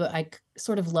now. But I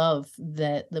sort of love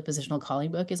that the positional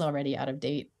calling book is already out of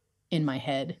date in my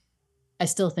head. I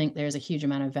still think there's a huge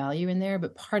amount of value in there,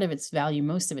 but part of its value,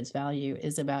 most of its value,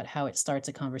 is about how it starts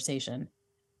a conversation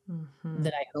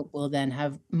that I hope will then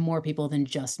have more people than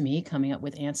just me coming up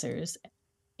with answers.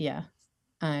 Yeah.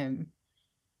 I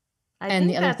And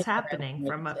the think other that's thing that I happening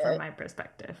from wanted my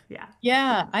perspective. Yeah.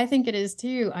 Yeah, I think it is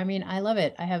too. I mean, I love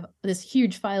it. I have this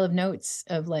huge file of notes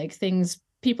of like things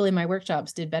people in my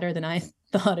workshops did better than I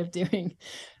thought of doing.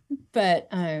 But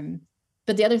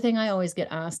the other thing I always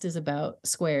get asked is about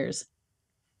squares.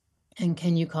 And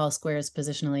can you call squares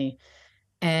positionally?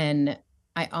 And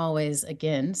I always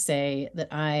again say that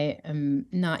I am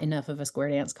not enough of a square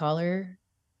dance caller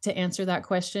to answer that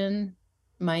question.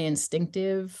 My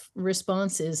instinctive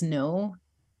response is no.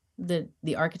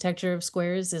 The architecture of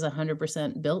squares is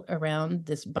 100% built around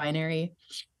this binary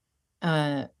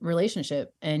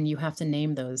relationship, and you have to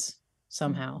name those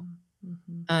somehow.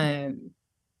 But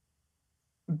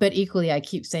equally, I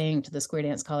keep saying to the square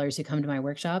dance callers who come to my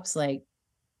workshops, like,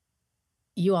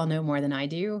 you all know more than I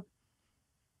do.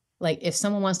 Like, if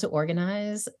someone wants to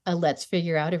organize a let's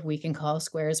figure out if we can call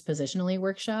squares positionally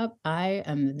workshop, I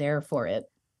am there for it.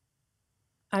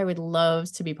 I would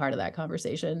love to be part of that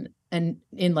conversation, and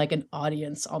in like an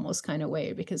audience almost kind of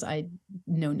way, because I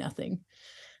know nothing.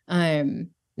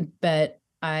 But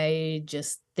I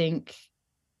just think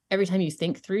every time you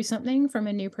think through something from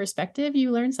a new perspective,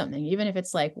 you learn something, even if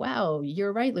it's like, wow,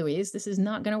 you're right, Louise, this is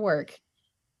not going to work.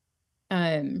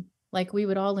 Like, we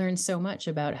would all learn so much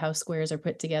about how squares are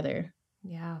put together.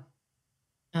 Yeah.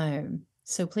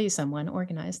 So please, someone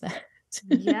organize that.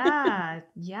 Yeah.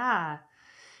 Yeah.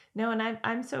 No, and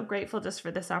I'm so grateful just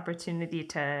for this opportunity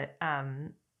to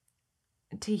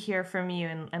hear from you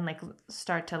and like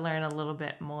start to learn a little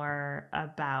bit more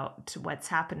about what's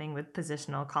happening with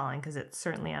positional calling, because it's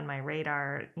certainly on my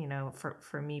radar. You know,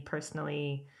 for me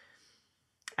personally,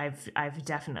 I've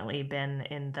definitely been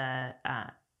in the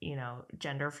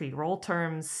gender-free role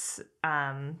terms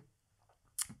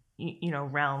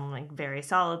realm, like, very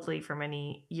solidly for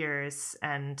many years.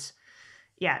 And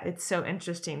yeah, it's so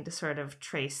interesting to sort of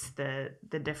trace the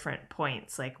different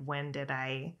points. Like, when did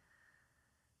I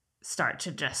start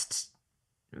to just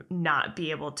not be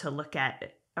able to look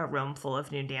at a room full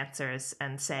of new dancers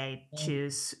and say,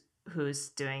 choose who's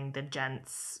doing the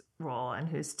gents role and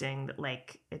who's doing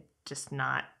like it, just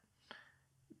not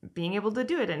being able to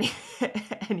do it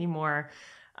anymore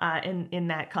in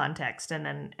that context.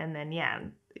 And then yeah,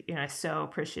 so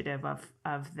appreciative of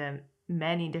the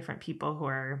many different people who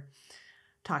are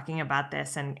talking about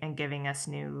this and giving us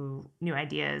new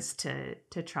ideas to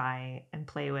try and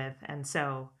play with. And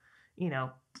so,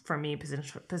 for me,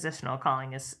 positional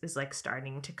calling is like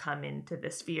starting to come into the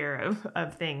sphere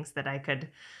of things that I could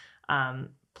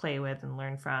play with and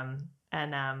learn from.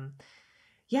 And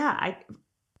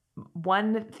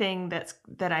one thing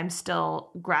that I'm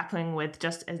still grappling with,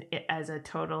 just as a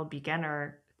total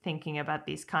beginner thinking about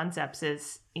these concepts,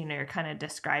 is, you're kind of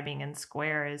describing in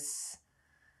squares,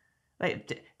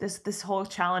 like this whole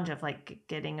challenge of like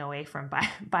getting away from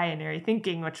binary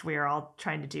thinking, which we are all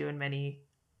trying to do in many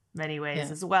ways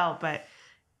as well. But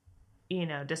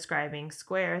describing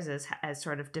squares as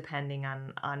sort of depending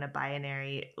on a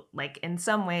binary, like, in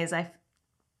some ways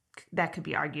that could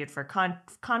be argued for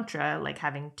contra, like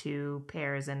having two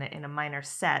pairs in a minor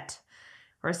set.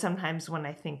 Or sometimes when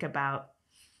I think about,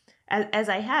 as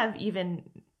I have, even,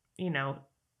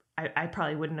 I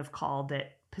probably wouldn't have called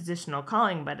it positional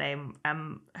calling, but I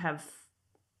have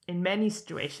in many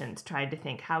situations tried to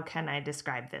think, how can I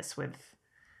describe this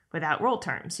without role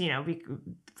terms, exactly.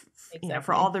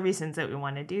 For all the reasons that we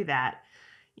want to do that,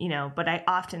 but I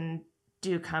often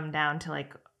do come down to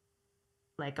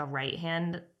like a right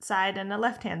hand side and a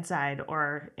left hand side,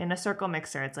 or in a circle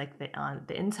mixer, it's like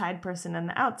the inside person and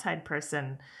the outside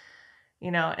person,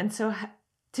 and so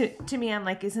to me, I'm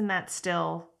like, isn't that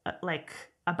still like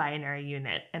a binary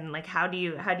unit, and like how do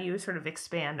you sort of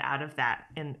expand out of that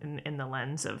in the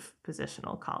lens of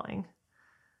positional calling?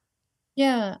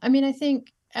 Yeah, I mean, I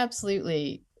think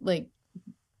absolutely, like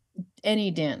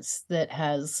any dance that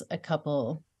has a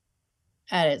couple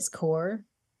at its core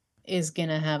is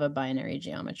gonna have a binary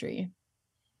geometry.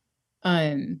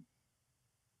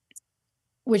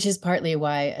 Which is partly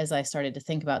why, as I started to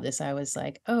think about this, I was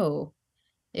like, oh,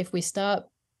 if we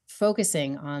stop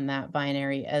focusing on that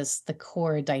binary as the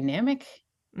core dynamic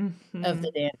of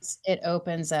the dance, it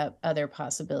opens up other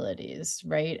possibilities,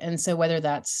 right? And so whether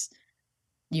that's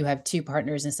you have two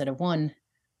partners instead of one,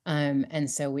 and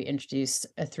so we introduced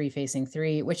a three facing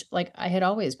three, which like I had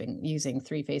always been using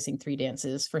three facing three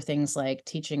dances for things like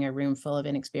teaching a room full of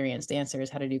inexperienced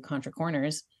dancers how to do contra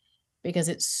corners, because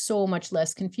it's so much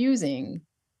less confusing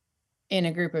in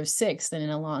a group of 6 than in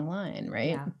a long line,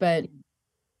 right? Yeah. But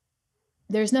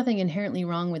there's nothing inherently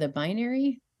wrong with a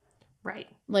binary. Right.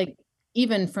 Like,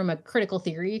 even from a critical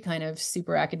theory kind of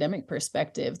super academic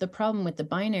perspective, the problem with the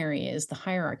binary is the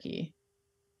hierarchy.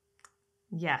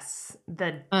 Yes,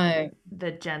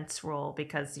 the gents rule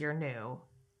because you're new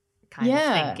kind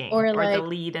of thinking, or or like the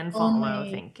lead and follow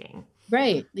only thinking.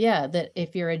 right, yeah, that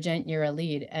if you're a gent, you're a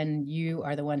lead, and you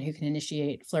are the one who can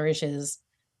initiate flourishes,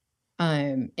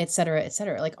 et cetera, et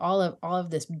cetera. Like all of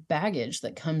this baggage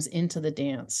that comes into the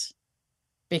dance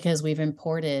because we've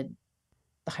imported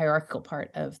the hierarchical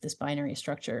part of this binary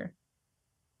structure.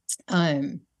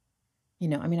 You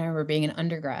know, I mean, I remember being an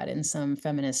undergrad in some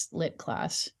feminist lit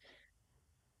class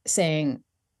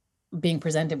being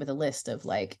presented with a list of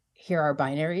like, here are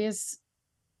binaries.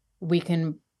 We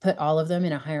can put all of them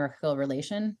in a hierarchical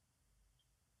relation,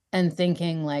 and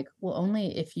thinking like, well,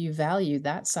 only if you value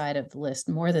that side of the list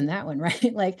more than that one,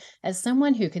 right? Like, as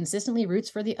someone who consistently roots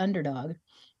for the underdog,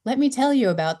 let me tell you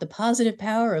about the positive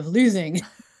power of losing.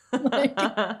 Like,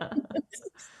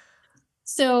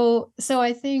 so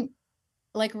I think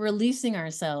like releasing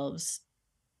ourselves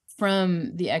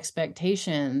from the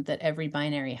expectation that every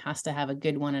binary has to have a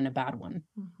good one and a bad one,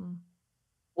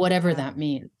 whatever that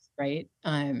means, right?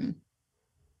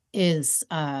 Is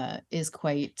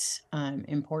quite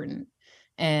important,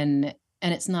 and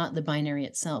it's not the binary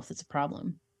itself that's a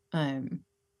problem.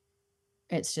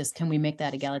 It's just, can we make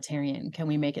that egalitarian? Can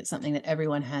we make it something that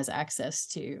everyone has access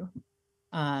to?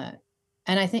 And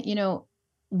I think, you know,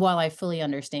 while I fully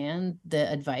understand the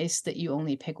advice that you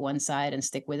only pick one side and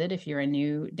stick with it if you're a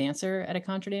new dancer at a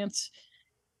contra dance,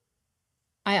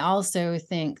 I also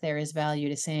think there is value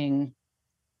to saying,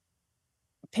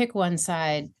 pick one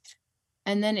side,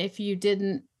 and then if you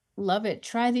didn't love it,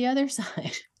 try the other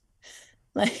side.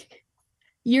 Like,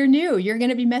 you're new, you're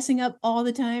going to be messing up all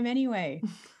the time anyway.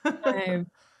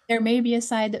 There may be a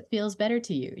side that feels better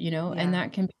to you, you know, and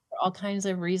that can be for all kinds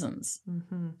of reasons.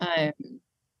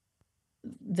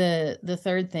 The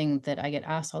third thing that I get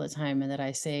asked all the time and that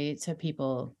I say to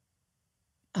people,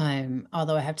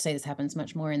 although I have to say this happens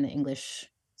much more in the English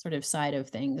sort of side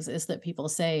of things, is that people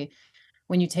say,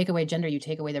 when you take away gender, you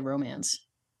take away the romance.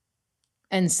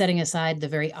 And setting aside the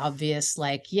very obvious,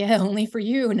 like, yeah, only for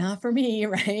you, not for me,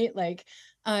 right? Like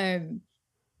I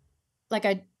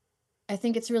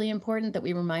think it's really important that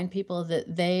we remind people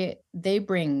that they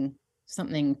bring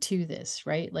something to this,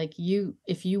 right? Like,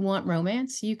 if you want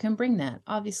romance, you can bring that,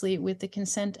 obviously with the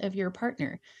consent of your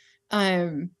partner.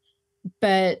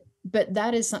 But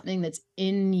that is something that's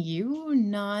in you,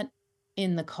 not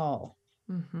in the call.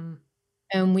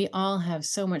 And we all have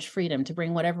so much freedom to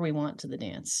bring whatever we want to the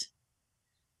dance.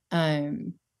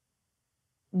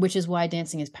 Which is why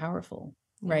dancing is powerful,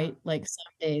 right? Like,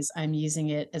 some days I'm using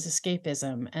it as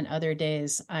escapism, and other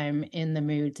days I'm in the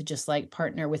mood to just like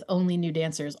partner with only new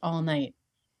dancers all night.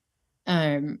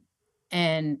 And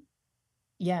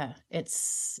yeah,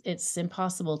 it's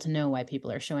impossible to know why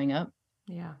people are showing up.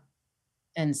 Yeah.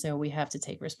 And so we have to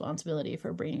take responsibility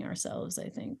for bringing ourselves, I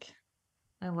think.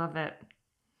 I love it.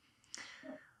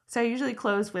 So I usually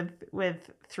close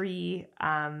with 3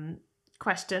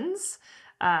 questions,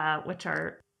 which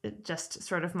are just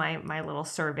sort of my little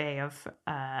survey of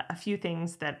a few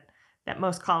things that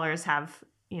most callers have,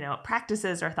 you know,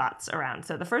 practices or thoughts around.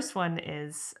 So the first one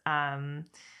is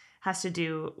has to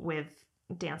do with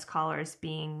dance callers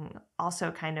being also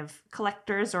kind of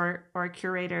collectors or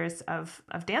curators of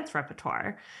dance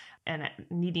repertoire, and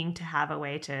needing to have a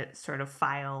way to sort of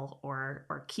file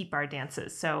or keep our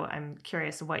dances. So I'm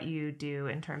curious what you do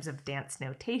in terms of dance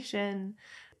notation.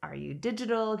 Are you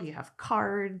digital? Do you have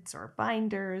cards or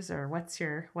binders, or what's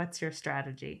your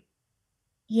strategy?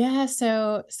 Yeah,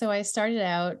 so I started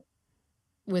out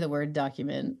with a Word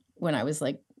document when I was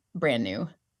like brand new,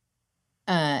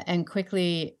 and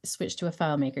quickly switched to a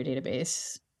FileMaker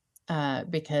database.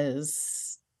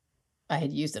 because I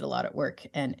had used it a lot at work,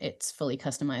 and it's fully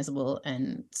customizable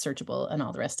and searchable and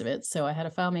all the rest of it. So I had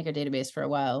a FileMaker database for a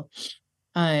while,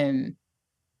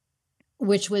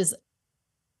 which was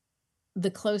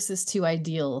the closest to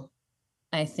ideal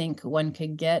I think one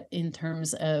could get in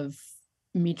terms of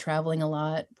me traveling a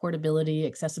lot, portability,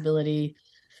 accessibility.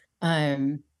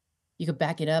 You could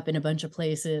back it up in a bunch of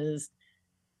places.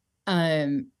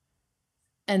 And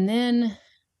then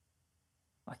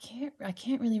I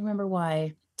can't really remember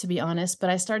why, to be honest, but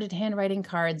I started handwriting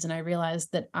cards, and I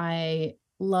realized that I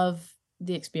love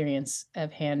the experience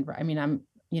of I mean, I'm,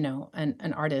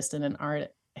 an artist and an art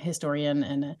historian,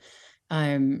 and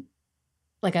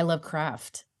like, I love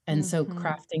craft. And so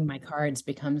crafting my cards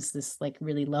becomes this like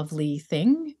really lovely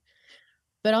thing.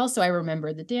 But also I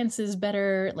remember the dances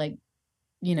better. Like,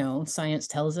 science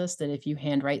tells us that if you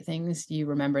handwrite things, you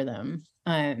remember them.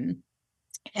 And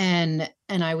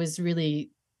I was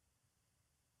really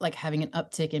like having an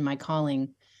uptick in my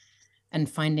calling and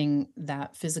finding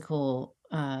that physical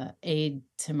aid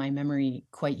to my memory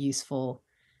quite useful.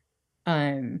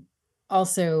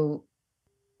 Also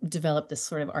developed this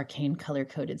sort of arcane color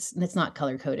coded, and it's not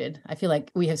color coded. I feel like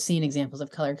we have seen examples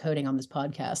of color coding on this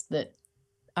podcast that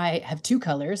I have two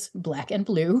colors, black and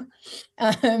blue,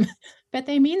 but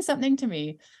they mean something to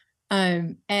me.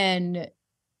 And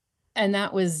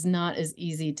that was not as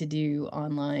easy to do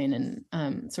online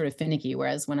and sort of finicky.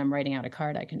 Whereas when I'm writing out a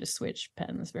card, I can just switch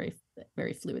pens very,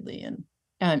 very fluidly.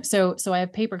 And so I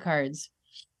have paper cards.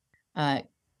 I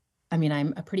mean,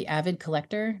 I'm a pretty avid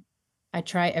collector. I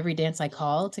try every dance I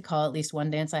call to call at least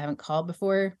one dance I haven't called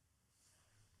before.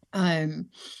 And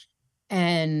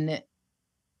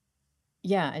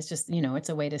yeah, it's just, it's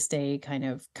a way to stay kind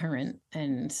of current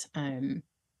and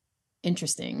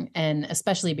interesting. And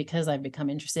especially because I've become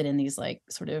interested in these like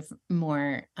sort of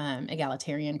more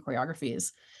egalitarian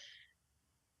choreographies,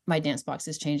 my dance box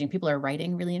is changing. People are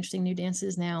writing really interesting new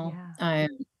dances now.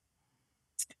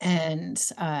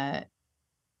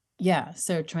 Yeah.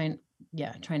 So trying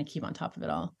to keep on top of it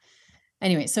all.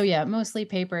 Anyway, so yeah, mostly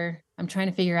paper. I'm trying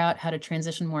to figure out how to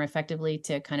transition more effectively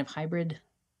to a kind of hybrid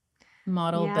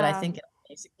model, but I think it'll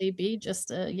basically be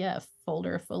just a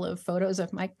folder full of photos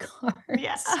of my cards.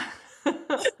 Yeah.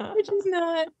 Which is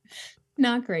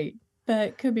not great,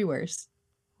 but could be worse.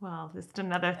 Well, just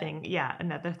another thing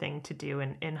to do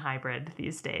in hybrid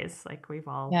these days. Like we've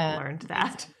all learned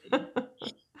that.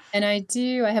 And I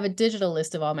have a digital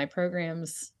list of all my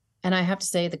programs. And I have to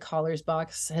say the callers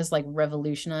box has like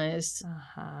revolutionized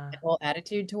the whole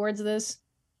attitude towards this.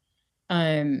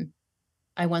 I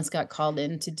once got called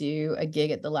in to do a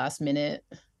gig at the last minute.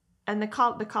 And the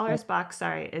callers box,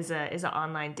 sorry, is an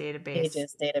online database.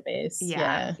 Pages database.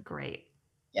 Yeah. Great.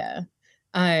 Yeah.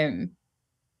 And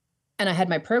I had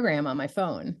my program on my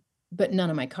phone, but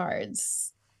none of my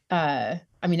cards. I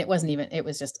mean, it was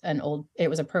just it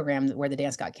was a program where the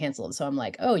dance got canceled. So I'm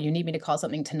like, oh, you need me to call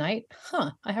something tonight?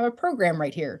 Huh, I have a program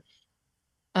right here.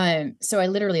 So I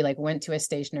literally like went to a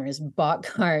stationer's, bought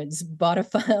cards, bought a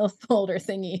file folder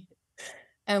thingy,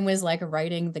 and was like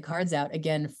writing the cards out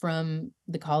again from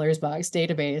the callers box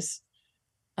database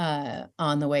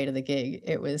on the way to the gig.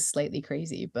 It was slightly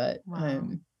crazy, but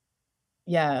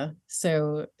yeah.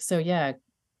 So yeah,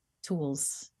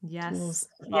 tools. Yes. Tools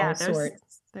yeah.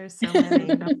 There's so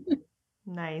many.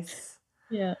 Nice.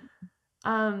 Yeah.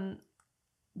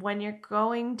 When you're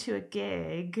going to a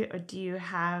gig, do you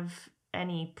have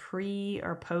any pre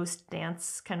or post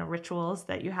dance kind of rituals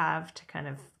that you have to kind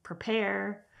of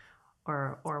prepare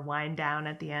or wind down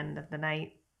at the end of the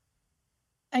night?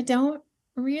 I don't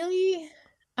really.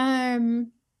 No,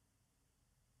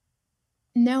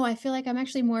 I feel like I'm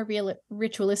actually more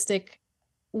ritualistic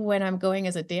when I'm going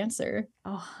as a dancer.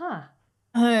 Oh, huh.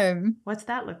 What's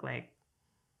that look like?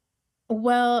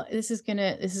 Well, this is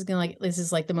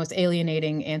like the most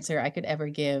alienating answer I could ever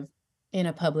give in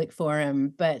a public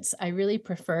forum, but I really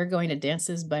prefer going to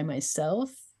dances by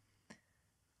myself.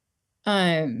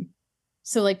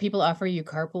 So like people offer you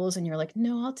carpools and you're like,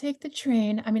 no, I'll take the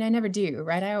train. I mean, I never do,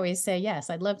 right? I always say, yes,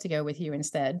 I'd love to go with you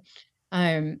instead.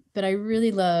 But I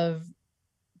really love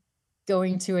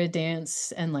going to a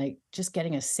dance and like just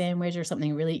getting a sandwich or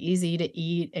something really easy to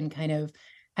eat and kind of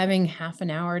having half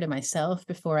an hour to myself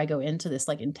before I go into this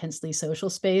like intensely social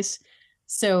space.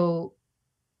 So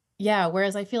yeah,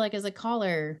 whereas I feel like as a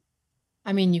caller,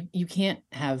 I mean, you can't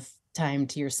have time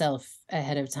to yourself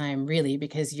ahead of time really,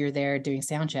 because you're there doing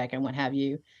sound check and what have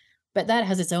you. But that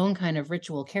has its own kind of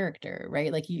ritual character,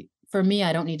 right? Like for me,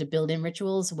 I don't need to build in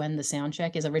rituals when the sound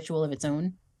check is a ritual of its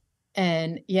own.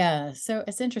 And yeah, so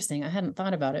it's interesting. I hadn't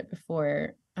thought about it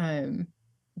before.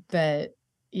 But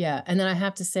yeah, and then I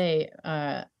have to say,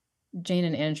 Jane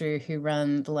and Andrew, who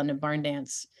run the London Barn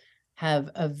Dance, have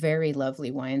a very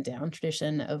lovely wind down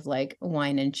tradition of like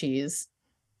wine and cheese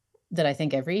that I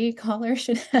think every caller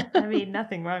should have. I mean,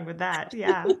 nothing wrong with that.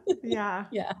 Yeah. Yeah.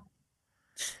 Yeah.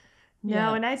 No,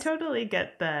 Yeah. and I totally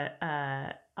get the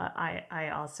I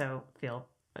also feel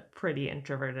pretty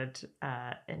introverted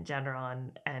in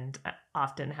general, and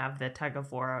often have the tug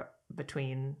of war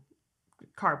between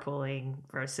carpooling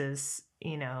versus,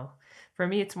 for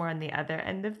me it's more on the other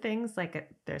end of things. Like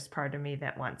there's part of me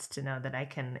that wants to know that I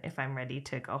can, if I'm ready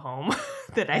to go home,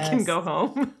 that I can go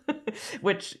home,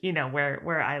 which,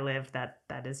 where I live, that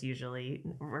is usually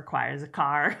requires a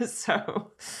car.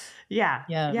 So yeah,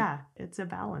 it's a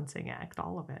balancing act,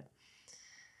 all of it.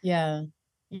 Yeah.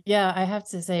 Yeah, I have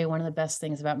to say one of the best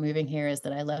things about moving here is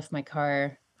that I left my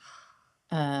car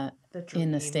The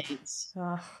in the dream. States,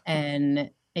 Ugh.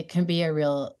 and it can be a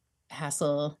real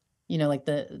hassle. Like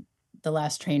the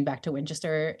last train back to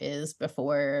Winchester is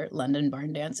before London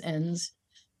Barn Dance ends,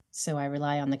 so I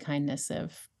rely on the kindness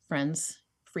of friends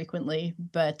frequently.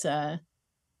 But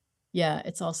yeah,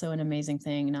 it's also an amazing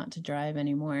thing not to drive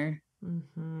anymore.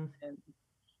 Mm-hmm.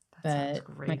 But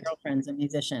my great. girlfriend's a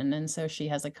musician, and so she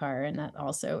has a car, and that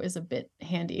also is a bit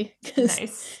handy because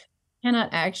Nice. cannot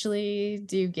actually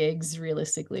do gigs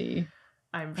realistically.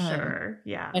 I'm sure.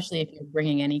 Yeah. Especially if you're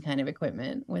bringing any kind of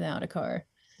equipment without a car.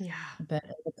 Yeah. But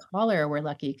the caller, we're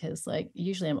lucky because like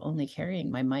usually I'm only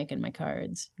carrying my mic and my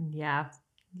cards. Yeah.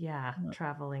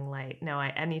 Traveling light. No,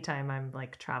 anytime I'm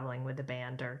like traveling with a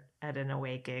band or at an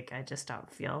away gig, I just don't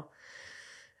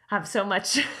have so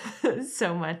much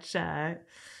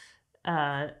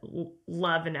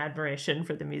love and admiration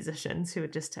for the musicians who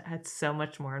just had so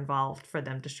much more involved for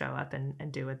them to show up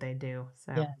and do what they do.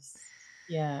 So yes.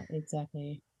 Yeah,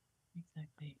 exactly.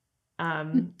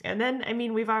 And then, I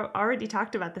mean, we've already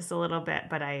talked about this a little bit,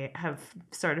 but I have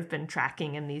sort of been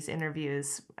tracking in these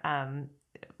interviews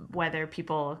whether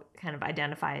people kind of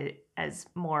identify as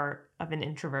more of an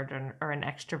introvert or an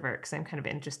extrovert, because I'm kind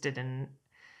of interested in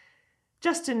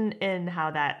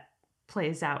how that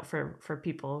plays out for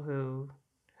people who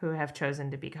have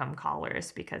chosen to become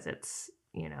callers, because it's,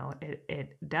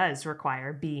 it does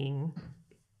require being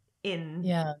in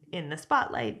the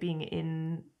spotlight, being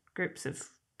in groups of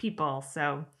people.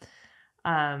 So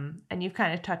and you've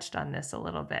kind of touched on this a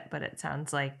little bit, but it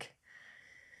sounds like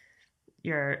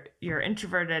you're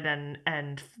introverted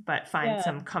but find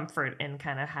some comfort in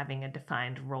kind of having a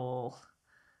defined role,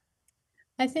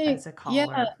 I think, as a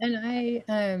caller. and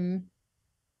I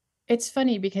it's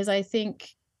funny because I think,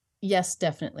 yes,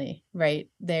 definitely, right?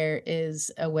 There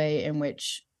is a way in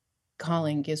which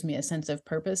calling gives me a sense of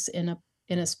purpose in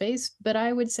a space, but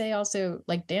I would say also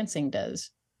like dancing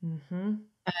does. Mm-hmm.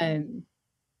 And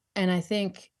I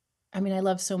think, I mean, I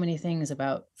love so many things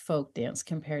about folk dance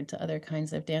compared to other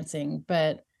kinds of dancing,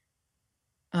 but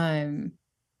I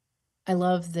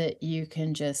love that you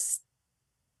can just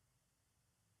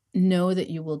know that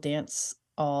you will dance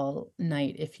all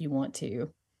night if you want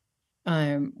to,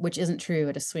 which isn't true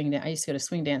at a swing dance. I used to go to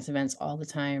swing dance events all the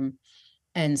time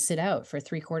and sit out for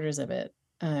 3/4 of it,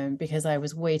 because I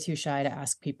was way too shy to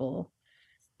ask people.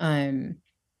 And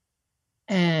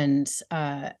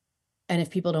if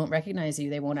people don't recognize you,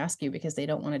 they won't ask you because they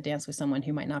don't want to dance with someone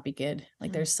who might not be good.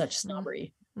 Like there's such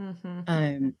snobbery.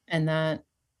 Mm-hmm. And that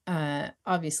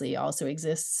obviously also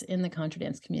exists in the contra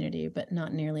dance community, but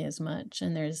not nearly as much.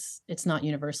 And it's not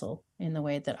universal in the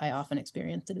way that I often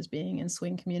experience it as being in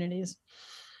swing communities.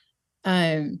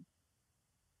 But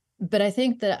I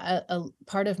think that a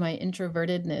part of my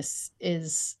introvertedness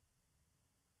is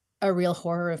a real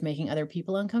horror of making other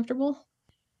people uncomfortable.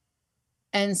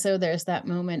 And so there's that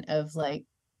moment of like,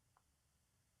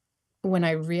 when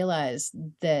I realized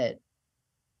that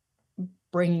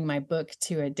bringing my book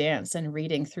to a dance and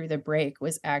reading through the break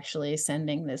was actually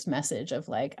sending this message of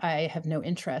like, I have no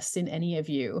interest in any of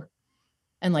you,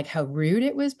 and like how rude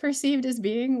it was perceived as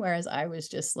being, whereas I was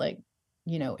just like,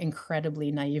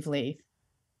 incredibly naively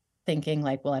thinking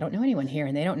like, well, I don't know anyone here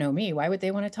and they don't know me. Why would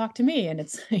they want to talk to me? And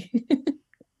it's like,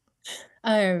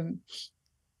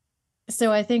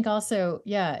 so I think also,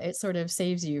 yeah, it sort of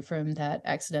saves you from that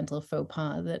accidental faux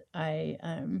pas that I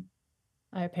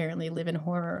apparently live in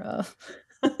horror of,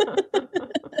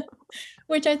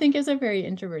 which I think is a very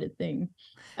introverted thing.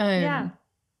 Yeah.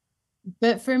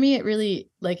 But for me, it really,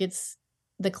 like, it's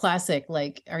the classic,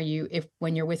 like,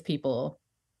 when you're with people,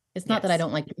 it's not that I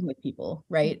don't like being with people,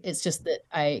 right? It's just that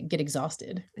I get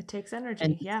exhausted. It takes energy.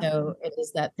 And Yeah. so it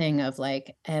is that thing of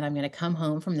like, and I'm going to come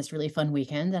home from this really fun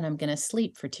weekend and I'm going to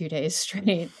sleep for 2 days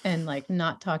straight and like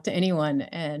not talk to anyone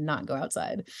and not go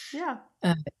outside. Yeah.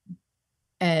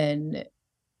 And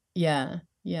yeah,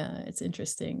 it's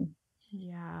interesting.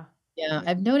 Yeah. Yeah,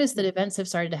 I've noticed that events have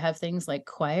started to have things like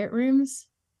quiet rooms.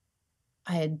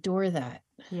 I adore that.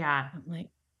 Yeah. I'm like,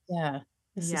 yeah,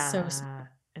 this is so, Yeah. It's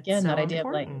again, that so idea of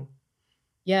like, important.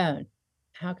 yeah,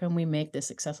 how can we make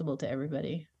this accessible to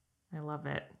everybody? I love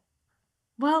it.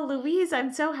 Well, Louise,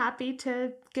 I'm so happy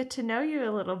to get to know you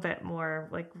a little bit more.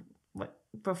 Like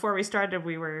before we started,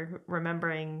 we were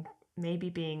remembering maybe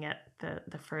being at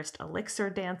the first Elixir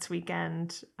dance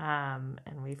weekend, and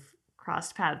we've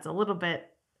crossed paths a little bit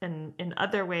in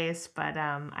other ways. But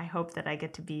I hope that I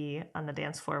get to be on the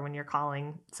dance floor when you're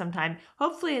calling sometime.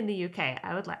 Hopefully in the UK.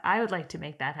 I would like to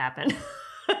make that happen.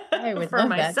 I would For love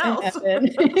that to myself. happen.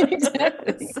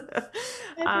 Exactly. So,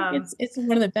 I think it's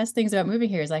one of the best things about moving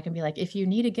here is I can be like, if you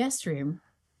need a guest room,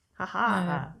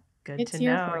 haha, good it's to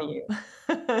here for know. you.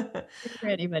 Here for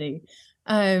anybody.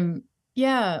 Um,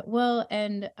 yeah, well,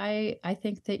 and I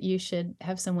think that you should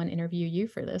have someone interview you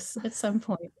for this at some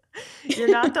point. You're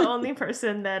not the only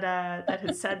person that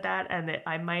has said that, and that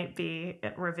I might be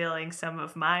revealing some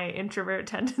of my introvert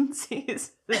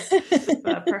tendencies,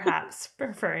 perhaps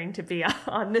preferring to be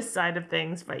on this side of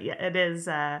things. But yeah, it is.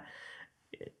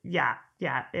 Yeah,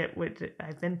 it would.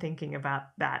 I've been thinking about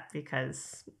that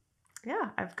because,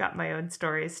 yeah, I've got my own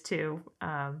stories too.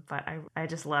 But I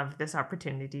just love this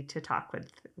opportunity to talk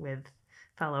with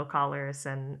fellow callers,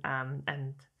 and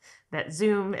that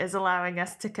Zoom is allowing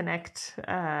us to connect,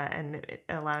 and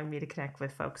allowing me to connect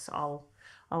with folks all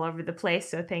over the place.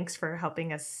 So thanks for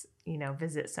helping us,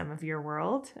 visit some of your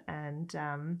world, and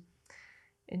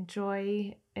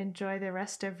enjoy the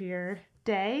rest of your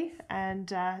day. And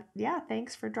yeah,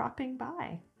 thanks for dropping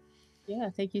by. Yeah,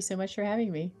 thank you so much for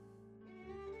having me.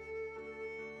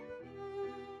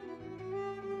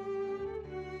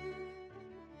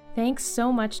 Thanks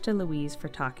so much to Louise for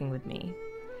talking with me.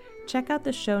 Check out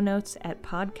the show notes at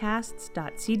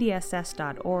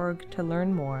podcasts.cdss.org to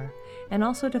learn more, and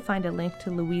also to find a link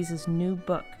to Louise's new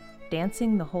book,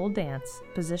 Dancing the Whole Dance,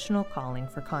 Positional Calling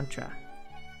for Contra.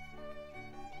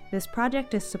 This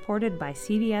project is supported by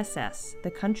CDSS,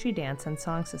 the Country Dance and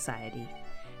Song Society,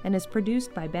 and is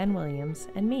produced by Ben Williams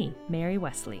and me, Mary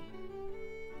Wesley.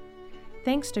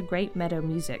 Thanks to Great Meadow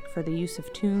Music for the use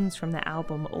of tunes from the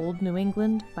album Old New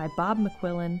England by Bob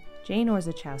McQuillan, Jane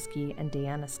Orzechowski, and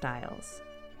Deanna Stiles.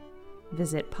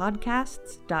 Visit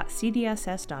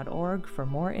podcasts.cdss.org for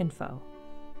more info.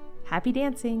 Happy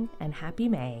dancing and happy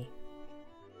May!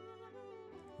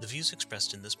 The views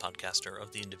expressed in this podcast are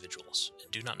of the individuals and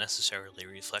do not necessarily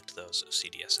reflect those of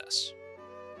CDSS.